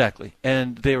school. Exactly,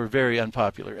 and they were very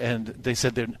unpopular. And they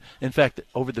said, in fact,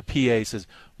 over the PA says,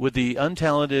 would the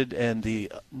untalented and the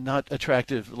not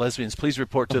attractive lesbians please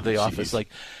report to the office?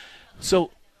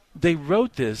 So they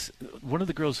wrote this. One of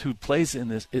the girls who plays in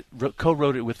this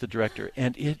co-wrote it with the director,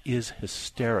 and it is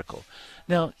hysterical.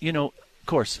 Now, of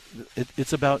course,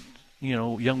 it's about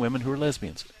young women who are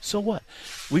lesbians. So what?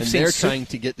 They're trying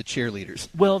to get the cheerleaders.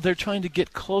 Well, they're trying to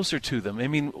get closer to them. I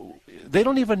mean, they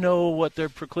don't even know what their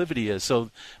proclivity is.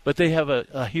 But they have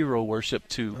a hero worship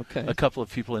to a couple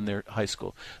of people in their high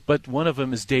school. But one of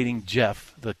them is dating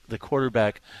Jeff, the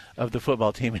quarterback of the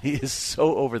football team, and he is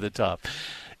so over the top.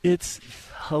 It's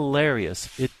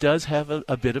hilarious. It does have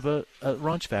a bit of a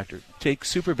raunch factor. Take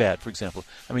Superbad, for example.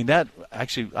 I mean, that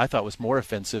actually I thought was more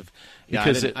offensive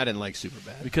because I didn't like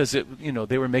Superbad because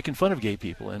they were making fun of gay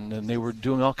people and they were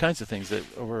doing all kinds of things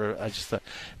that were. I just thought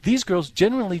these girls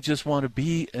genuinely just want to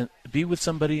be with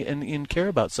somebody and care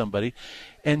about somebody,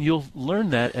 and you'll learn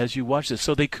that as you watch this.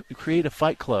 So they create a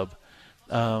fight club.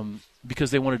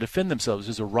 Because they want to defend themselves.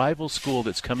 There's a rival school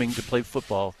that's coming to play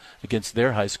football against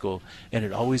their high school, and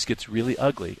it always gets really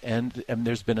ugly. And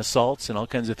there's been assaults and all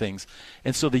kinds of things.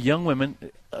 And so the young women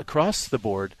across the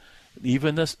board,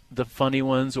 even the funny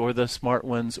ones or the smart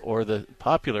ones or the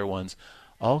popular ones,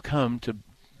 all come to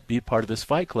be part of this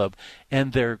fight club.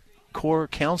 And their core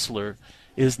counselor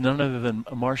is none other than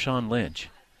Marshawn Lynch.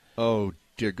 Oh,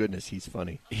 dear goodness, he's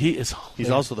funny. He is.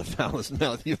 He's also the foulest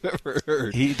mouth you've ever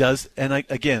heard. He does, and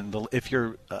again, if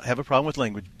you have a problem with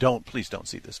language, please don't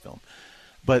see this film.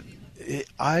 But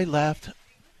I laughed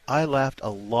a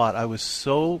lot. I was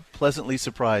so pleasantly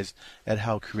surprised at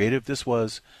how creative this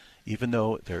was, even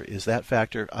though there is that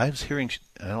factor. I was hearing.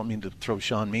 I don't mean to throw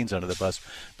Sean Means under the bus,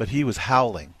 but he was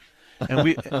howling, and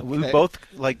we both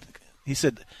like. He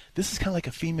said, this is kind of like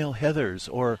a female Heathers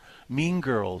or Mean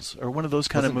Girls or one of those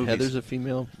kind of movies. Heathers a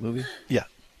female movie? Yeah.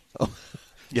 Oh.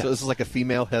 Yeah. So this is like a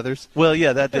female Heathers? Well,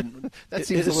 yeah, that didn't. That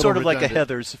seems it's sort of like a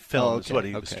Heathers film is what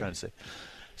he was trying to say.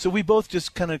 So we both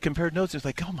just kind of compared notes. It's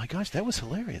like, oh, my gosh, that was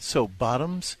hilarious. So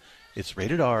Bottoms, it's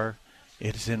rated R.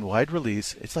 It's in wide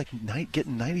release. It's like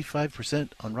getting 95%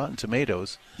 on Rotten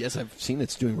Tomatoes. Yes, I've seen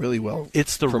it's doing really well.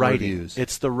 It's the writing. Reviews.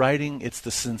 It's the writing. It's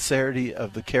the sincerity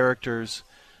of the characters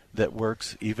that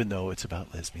works, even though it's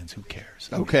about lesbians. Who cares?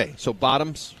 Okay, so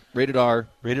Bottoms, rated R.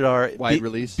 Rated R. Wide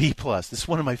release. B+. This is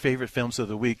one of my favorite films of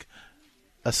the week,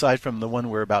 aside from the one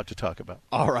we're about to talk about.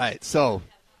 All right, so,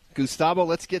 Gustavo,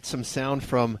 let's get some sound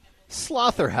from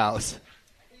Slaughterhouse.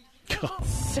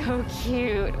 So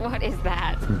cute. What is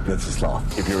that? That's a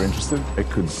sloth. If you're interested, I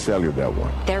could sell you that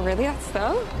one. They're really that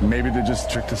so? Maybe they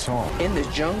just tricked us all. In the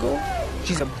jungle,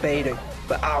 she's a beta.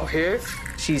 But out here,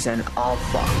 she's an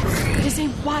alpha. It is a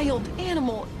wild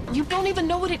animal. You don't even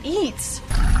know what it eats.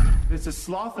 It's a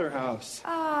slaughterhouse.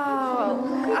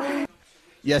 Oh, God.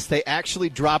 Yes, they actually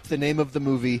dropped the name of the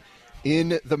movie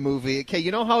in the movie. Okay,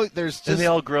 you know how there's just... And they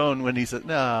all groan when he said,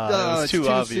 no, it was too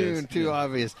obvious. Soon, too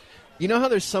obvious. You know how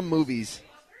there's some movies,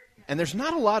 and there's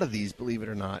not a lot of these, believe it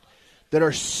or not, that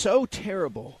are so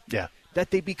terrible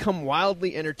that they become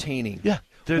wildly entertaining. Yeah.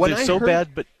 They're so bad,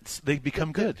 but they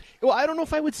become good. Well, I don't know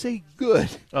if I would say good.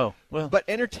 Oh, well. But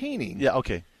entertaining. Yeah,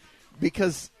 okay.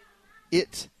 Because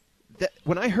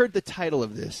when I heard the title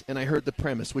of this and I heard the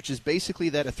premise, which is basically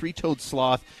that a three-toed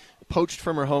sloth poached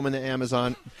from her home in the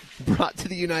Amazon, brought to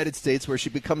the United States where she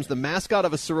becomes the mascot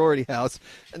of a sorority house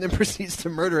and then proceeds to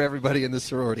murder everybody in the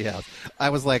sorority house.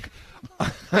 I was like,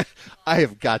 I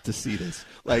have got to see this.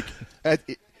 Like,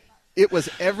 it was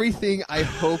everything I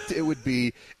hoped it would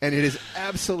be, and it is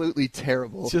absolutely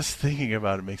terrible. Just thinking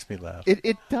about it makes me laugh.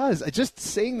 It does. Just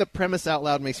saying the premise out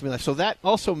loud makes me laugh. So that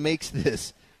also makes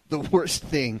this the worst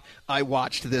thing I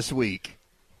watched this week.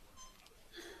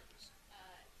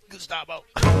 Gustavo.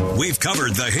 We've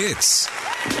covered the hits,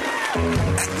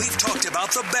 and we've talked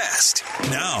about the best.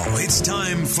 Now it's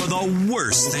time for the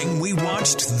worst thing we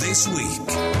watched this week.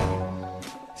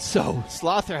 So,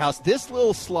 Slaughterhouse, this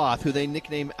little sloth who they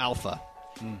nickname Alpha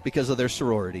because of their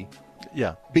sorority.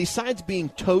 Yeah. Besides being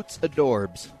totes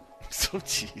adorbs. So,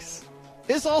 jeez.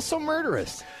 Is also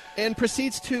murderous and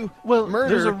proceeds to murder.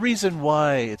 There's a reason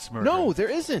why it's murder. No, there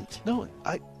isn't. No,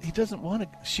 she doesn't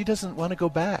want to go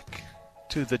back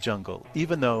to the jungle,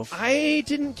 even though... I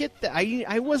didn't get that.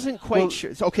 I wasn't quite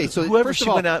sure. Okay, so whoever first she of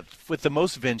all, went out with the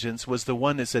most vengeance was the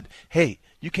one that said, hey,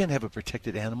 you can't have a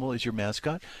protected animal as your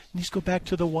mascot. You need to go back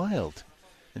to the wild.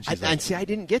 And see, I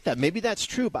didn't get that. Maybe that's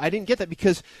true, but I didn't get that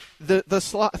because the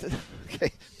sloth...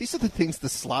 Okay, these are the things the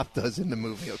sloth does in the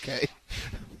movie, okay?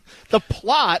 The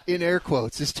plot, in air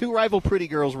quotes, is two rival pretty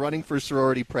girls running for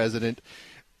sorority president.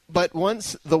 But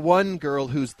once the one girl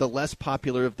who's the less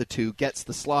popular of the two gets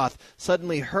the sloth,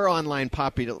 suddenly her online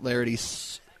popularity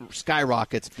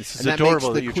skyrockets. This is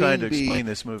adorable that you're trying to explain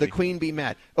this movie. The queen bee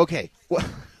mad. Okay, well,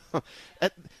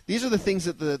 these are the things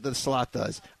that the sloth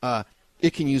does.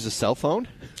 It can use a cell phone.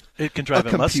 It can drive a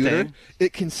computer. Mustang.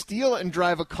 It can steal and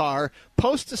drive a car,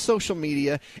 post to social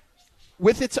media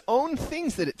with its own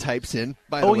things that it types in,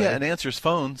 by the way. Oh, yeah, and answers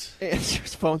phones. It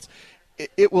answers phones.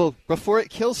 It will, before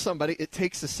it kills somebody, it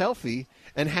takes a selfie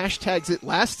and hashtags it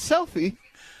last selfie.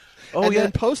 Oh, and yeah.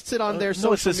 then posts it on their social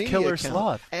No, it says media Killer account.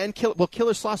 Sloth. And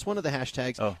Killer Sloth's one of the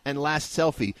hashtags. Oh. And last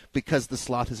selfie because the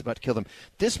sloth is about to kill them.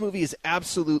 This movie is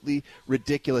absolutely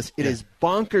ridiculous. It is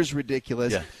bonkers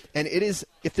ridiculous. Yeah. And it is,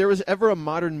 if there was ever a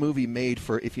modern movie made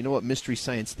for, if you know what Mystery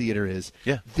Science Theater is,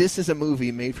 this is a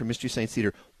movie made for Mystery Science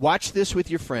Theater. Watch this with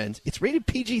your friends. It's rated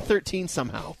PG-13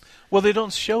 somehow. Well, they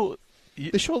don't show...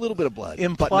 They show a little bit of blood,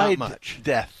 implied but not much.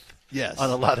 Death Yes. on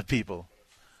a lot of people.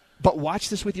 But watch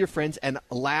this with your friends and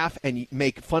laugh and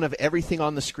make fun of everything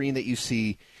on the screen that you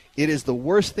see. It is the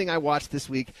worst thing I watched this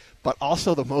week, but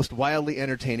also the most wildly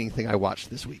entertaining thing I watched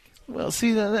this week. Well,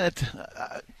 see, that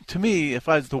to me, if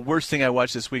I was the worst thing I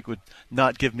watched this week, would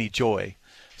not give me joy.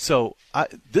 So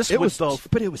But it was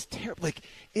terrible. Like,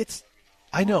 it's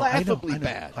laughably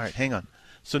bad. All right, hang on.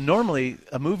 So normally,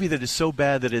 a movie that is so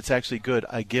bad that it's actually good,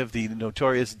 I give the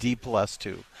notorious D+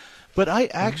 to. But I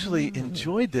actually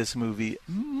enjoyed this movie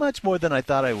much more than I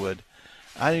thought I would.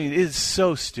 I mean, it is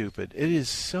so stupid. It is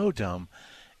so dumb.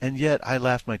 And yet, I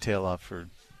laughed my tail off for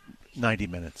 90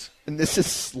 minutes. And this is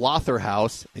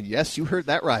Slaughterhouse. And yes, you heard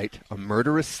that right. A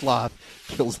murderous sloth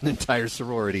kills an entire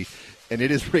sorority. And it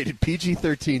is rated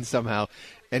PG-13 somehow.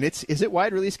 And is it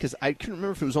wide release? Because I couldn't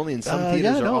remember if it was only in some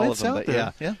theaters or all of them. But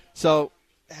yeah. So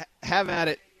have at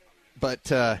it. But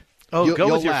go you'll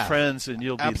with your laugh. friends and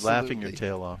you'll be Absolutely. laughing your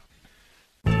tail off.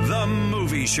 The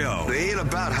Movie Show. It ain't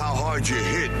about how hard you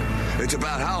hit. It's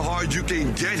about how hard you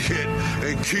can get hit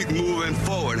and keep moving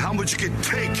forward. How much you can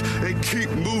take and keep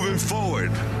moving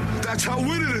forward. That's how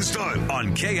winning is done.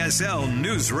 On KSL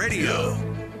News Radio.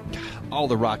 All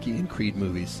the Rocky and Creed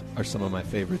movies are some of my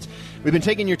favorites. We've been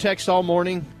taking your text all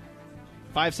morning.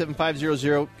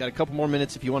 57500. Got a couple more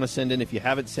minutes if you want to send in. If you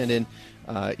haven't sent in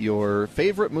your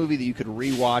favorite movie that you could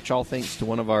rewatch, all thanks to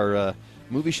one of our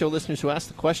movie show listeners who asked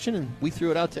the question, and we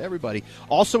threw it out to everybody.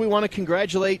 Also, we want to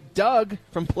congratulate Doug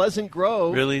from Pleasant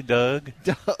Grove. Really, Doug?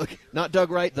 Doug. Not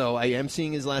Doug Wright, though. I am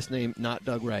seeing his last name, not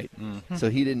Doug Wright. Mm-hmm. So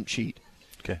he didn't cheat.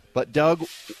 Okay. But Doug,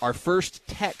 our first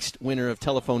text winner of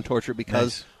telephone torture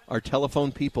because our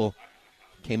telephone people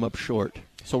came up short.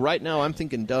 So right now I'm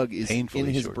thinking Doug is Painfully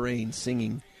in his short. brain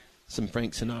singing some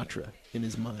Frank Sinatra in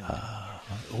his mind.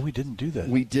 We didn't do that.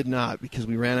 We did not because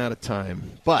we ran out of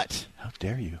time. But how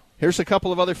dare you? Here's a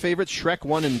couple of other favorites. Shrek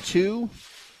 1 and 2.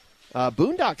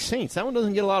 Boondock Saints. That one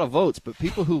doesn't get a lot of votes, but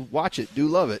people who watch it do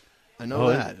love it. I know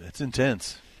that. It's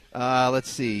intense. Let's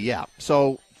see. Yeah.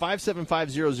 So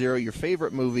 57500, your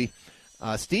favorite movie.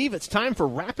 Steve, it's time for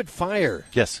Rapid Fire.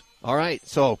 Yes. All right.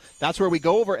 So that's where we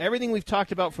go over everything we've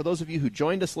talked about for those of you who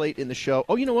joined us late in the show.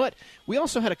 Oh, you know what? We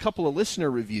also had a couple of listener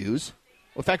reviews.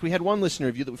 In fact, we had one listener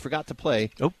review that we forgot to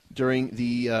play during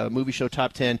the movie show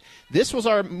top 10. This was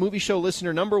our movie show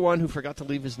listener number 1 who forgot to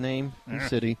leave his name and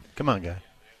city. Come on, guy.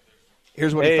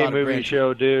 Here's what he thought of movie Gran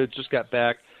show, dude. Just got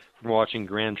back from watching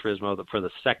Gran Turismo for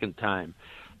the second time.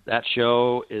 That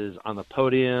show is on the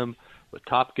podium with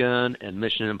Top Gun and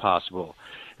Mission Impossible.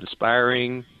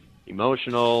 Inspiring,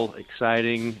 emotional,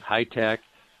 exciting, high-tech.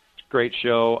 Great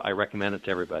show. I recommend it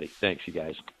to everybody. Thanks, you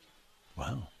guys.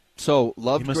 Wow. So,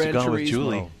 loved You must Gran have gone Turismo. with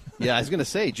Julie. Yeah, I was going to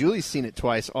say, Julie's seen it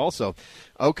twice also.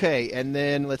 Okay, and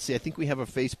then, let's see, I think we have a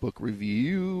Facebook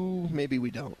review. Maybe we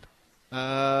don't.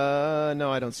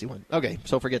 No, I don't see one. Okay,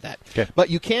 so forget that. Okay. But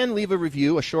you can leave a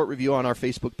review, a short review on our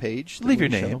Facebook page. The Leave your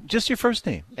Movie name. Show. Just your first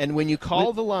name. And when you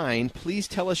call the line, please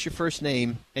tell us your first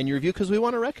name and your review because we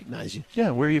want to recognize you.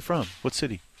 Yeah, where are you from? What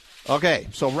city? Okay,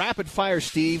 so rapid fire,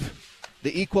 Steve.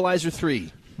 The Equalizer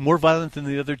 3. More violent than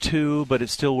the other two, but it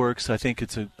still works. I think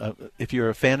it's if you're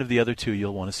a fan of the other two,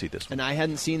 you'll want to see this one. And I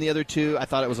hadn't seen the other two. I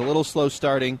thought it was a little slow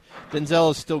starting.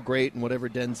 Denzel is still great in whatever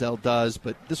Denzel does,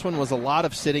 but this one was a lot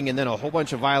of sitting and then a whole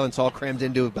bunch of violence all crammed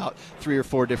into about 3 or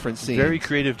 4 different scenes. Very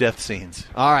creative death scenes.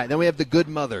 All right, then we have The Good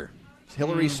Mother,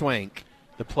 Hilary Swank.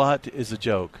 The plot is a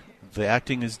joke. The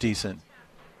acting is decent.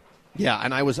 Yeah,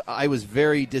 and I was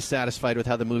very dissatisfied with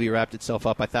how the movie wrapped itself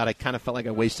up. I kind of felt like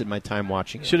I wasted my time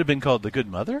watching it. Should have been called The Good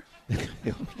Mother?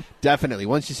 Definitely.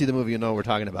 Once you see the movie, you'll know what we're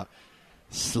talking about.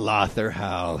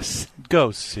 Slaughterhouse.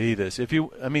 Go see this.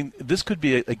 This could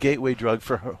be a gateway drug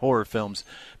for horror films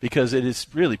because it is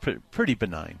really pretty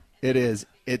benign. It is.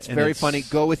 It's very funny.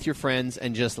 Go with your friends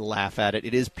and just laugh at it.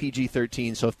 It is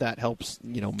PG-13, so if that helps,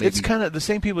 maybe. It's kind of the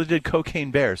same people who did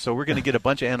Cocaine Bear, so we're going to get a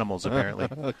bunch of animals, apparently.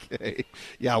 Okay.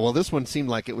 Yeah, well, this one seemed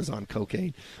like it was on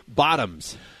cocaine.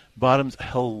 Bottoms,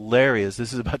 hilarious.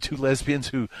 This is about 2 lesbians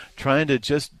who trying to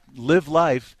just live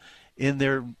life in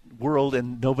their world,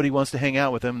 and nobody wants to hang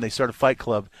out with them. They start a fight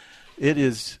club. It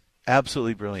is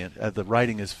absolutely brilliant. The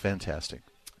writing is fantastic.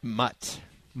 Mutt.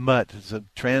 It's a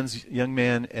trans young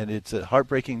man, and it's a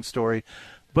heartbreaking story.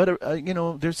 But,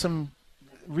 there's some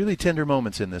really tender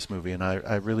moments in this movie, and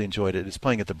I really enjoyed it. It's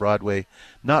playing at the Broadway,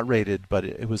 not rated, but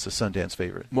it was a Sundance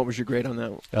favorite. What was your grade on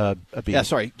that one? A B. Yeah,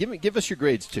 sorry. Give us your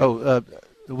grades, too. Oh,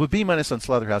 with B- on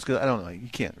Slaughterhouse, because I don't know. You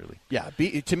can't really. Yeah,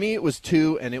 to me it was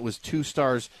 2, and it was 2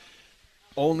 stars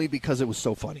only because it was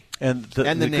so funny. And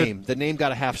the name. The name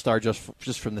got a half star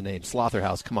just from the name.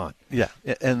 Slaughterhouse, come on. Yeah,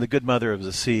 and The Good Mother was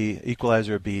a C,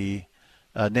 Equalizer a B,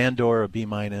 Nandor a B-.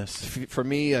 For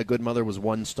me, A Good Mother was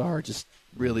 1 star, just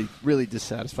really, really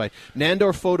dissatisfied.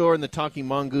 Nandor Fodor and the Talking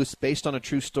Mongoose, based on a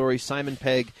true story. Simon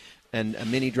Pegg and a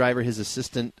mini driver, his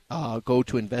assistant, go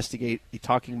to investigate a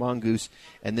talking mongoose,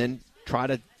 and then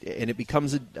and it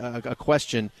becomes a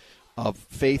question of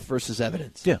faith versus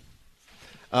evidence. Yeah.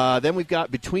 Then we've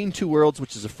got Between Two Worlds,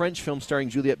 which is a French film starring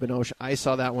Juliette Binoche. I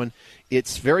saw that one.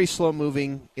 It's very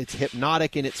slow-moving. It's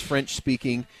hypnotic in its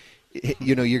French-speaking.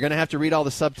 You're going to have to read all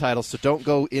the subtitles, so don't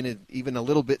go in even a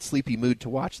little bit sleepy mood to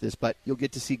watch this, but you'll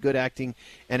get to see good acting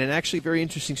and an actually very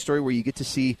interesting story where you get to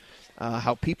see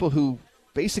how people who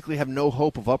basically have no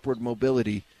hope of upward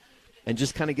mobility and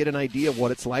just kind of get an idea of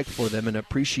what it's like for them and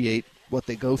appreciate what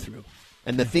they go through.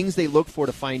 And the things they look for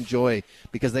to find joy,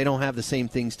 because they don't have the same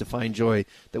things to find joy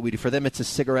that we do. For them, it's a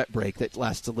cigarette break that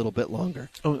lasts a little bit longer.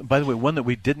 Oh, by the way, one that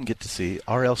we didn't get to see,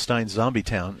 R.L. Stein's Zombie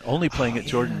Town, only playing at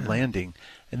Jordan Landing.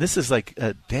 And this is like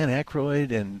Dan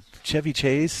Aykroyd and Chevy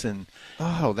Chase.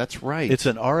 Oh, that's right. It's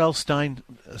an R.L. Stein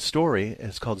story.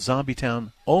 It's called Zombie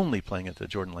Town, only playing at the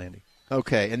Jordan Landing.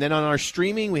 Okay, and then on our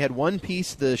streaming, we had One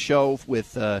Piece, the show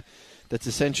with... that's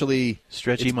essentially...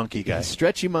 Stretchy Monkey Guy.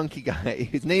 Stretchy Monkey Guy.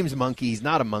 His name's Monkey. He's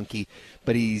not a monkey,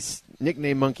 but he's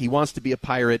nicknamed Monkey. He wants to be a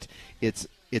pirate. It's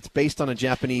based on a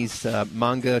Japanese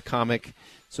manga comic,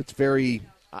 so it's very...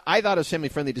 I thought it was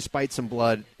family-friendly despite some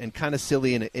blood and kind of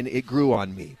silly, and it grew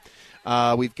on me.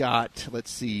 We've got,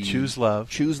 let's see... Choose Love.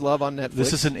 Choose Love on Netflix.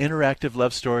 This is an interactive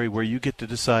love story where you get to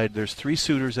decide. There's 3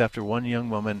 suitors after one young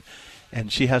woman,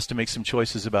 and she has to make some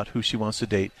choices about who she wants to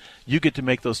date. You get to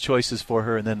make those choices for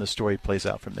her, and then the story plays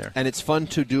out from there. And it's fun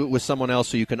to do it with someone else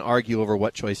so you can argue over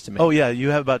what choice to make. Oh, yeah. You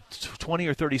have about 20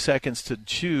 or 30 seconds to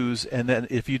choose, and then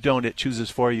if you don't, it chooses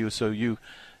for you, so you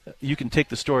can take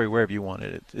the story wherever you want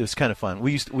it. It was kind of fun.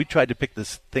 We tried to pick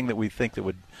this thing that we think that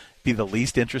would be the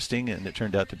least interesting, and it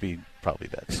turned out to be probably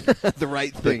that's the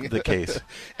right thing. The case.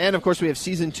 And, of course, we have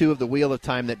Season 2 of The Wheel of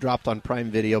Time that dropped on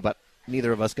Prime Video, but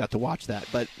neither of us got to watch that,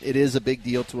 but it is a big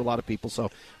deal to a lot of people,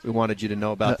 so we wanted you to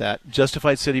know about that.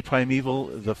 Justified City Primeval,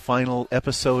 the final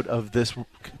episode of this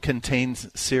Contains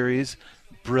series,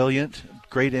 brilliant,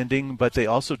 great ending, but they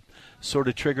also sort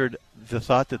of triggered the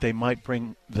thought that they might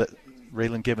bring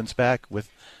Raylan Gibbons back with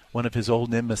one of his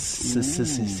old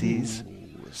nemesis.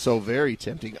 So very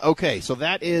tempting. Okay, so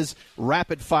that is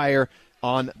Rapid Fire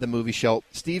on The Movie Show.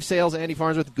 Steve Sales, Andy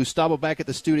Farnsworth, Gustavo back at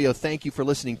the studio. Thank you for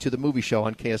listening to The Movie Show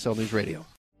on KSL News Radio.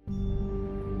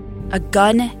 A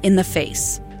gun in the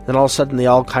face. Then all of a sudden they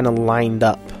all kind of lined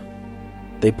up.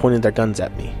 They pointed their guns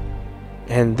at me.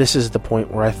 And this is the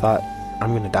point where I thought,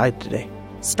 I'm going to die today.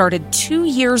 Started 2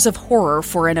 years of horror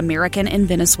for an American in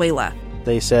Venezuela.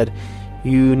 They said,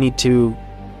 you need to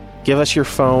give us your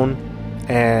phone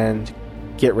and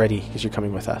get ready because you're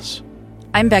coming with us.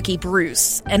 I'm Becky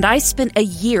Bruce, and I spent a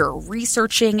year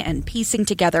researching and piecing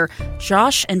together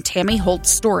Josh and Tammy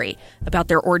Holt's story about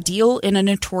their ordeal in a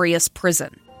notorious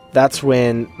prison. That's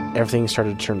when everything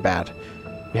started to turn bad.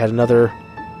 We had another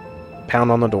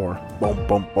pound on the door. Boom,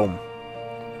 boom, boom.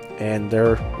 And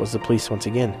there was the police once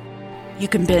again. You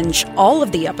can binge all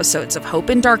of the episodes of Hope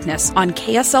and Darkness on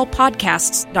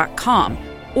KSLPodcasts.com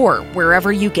or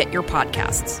wherever you get your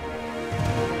podcasts.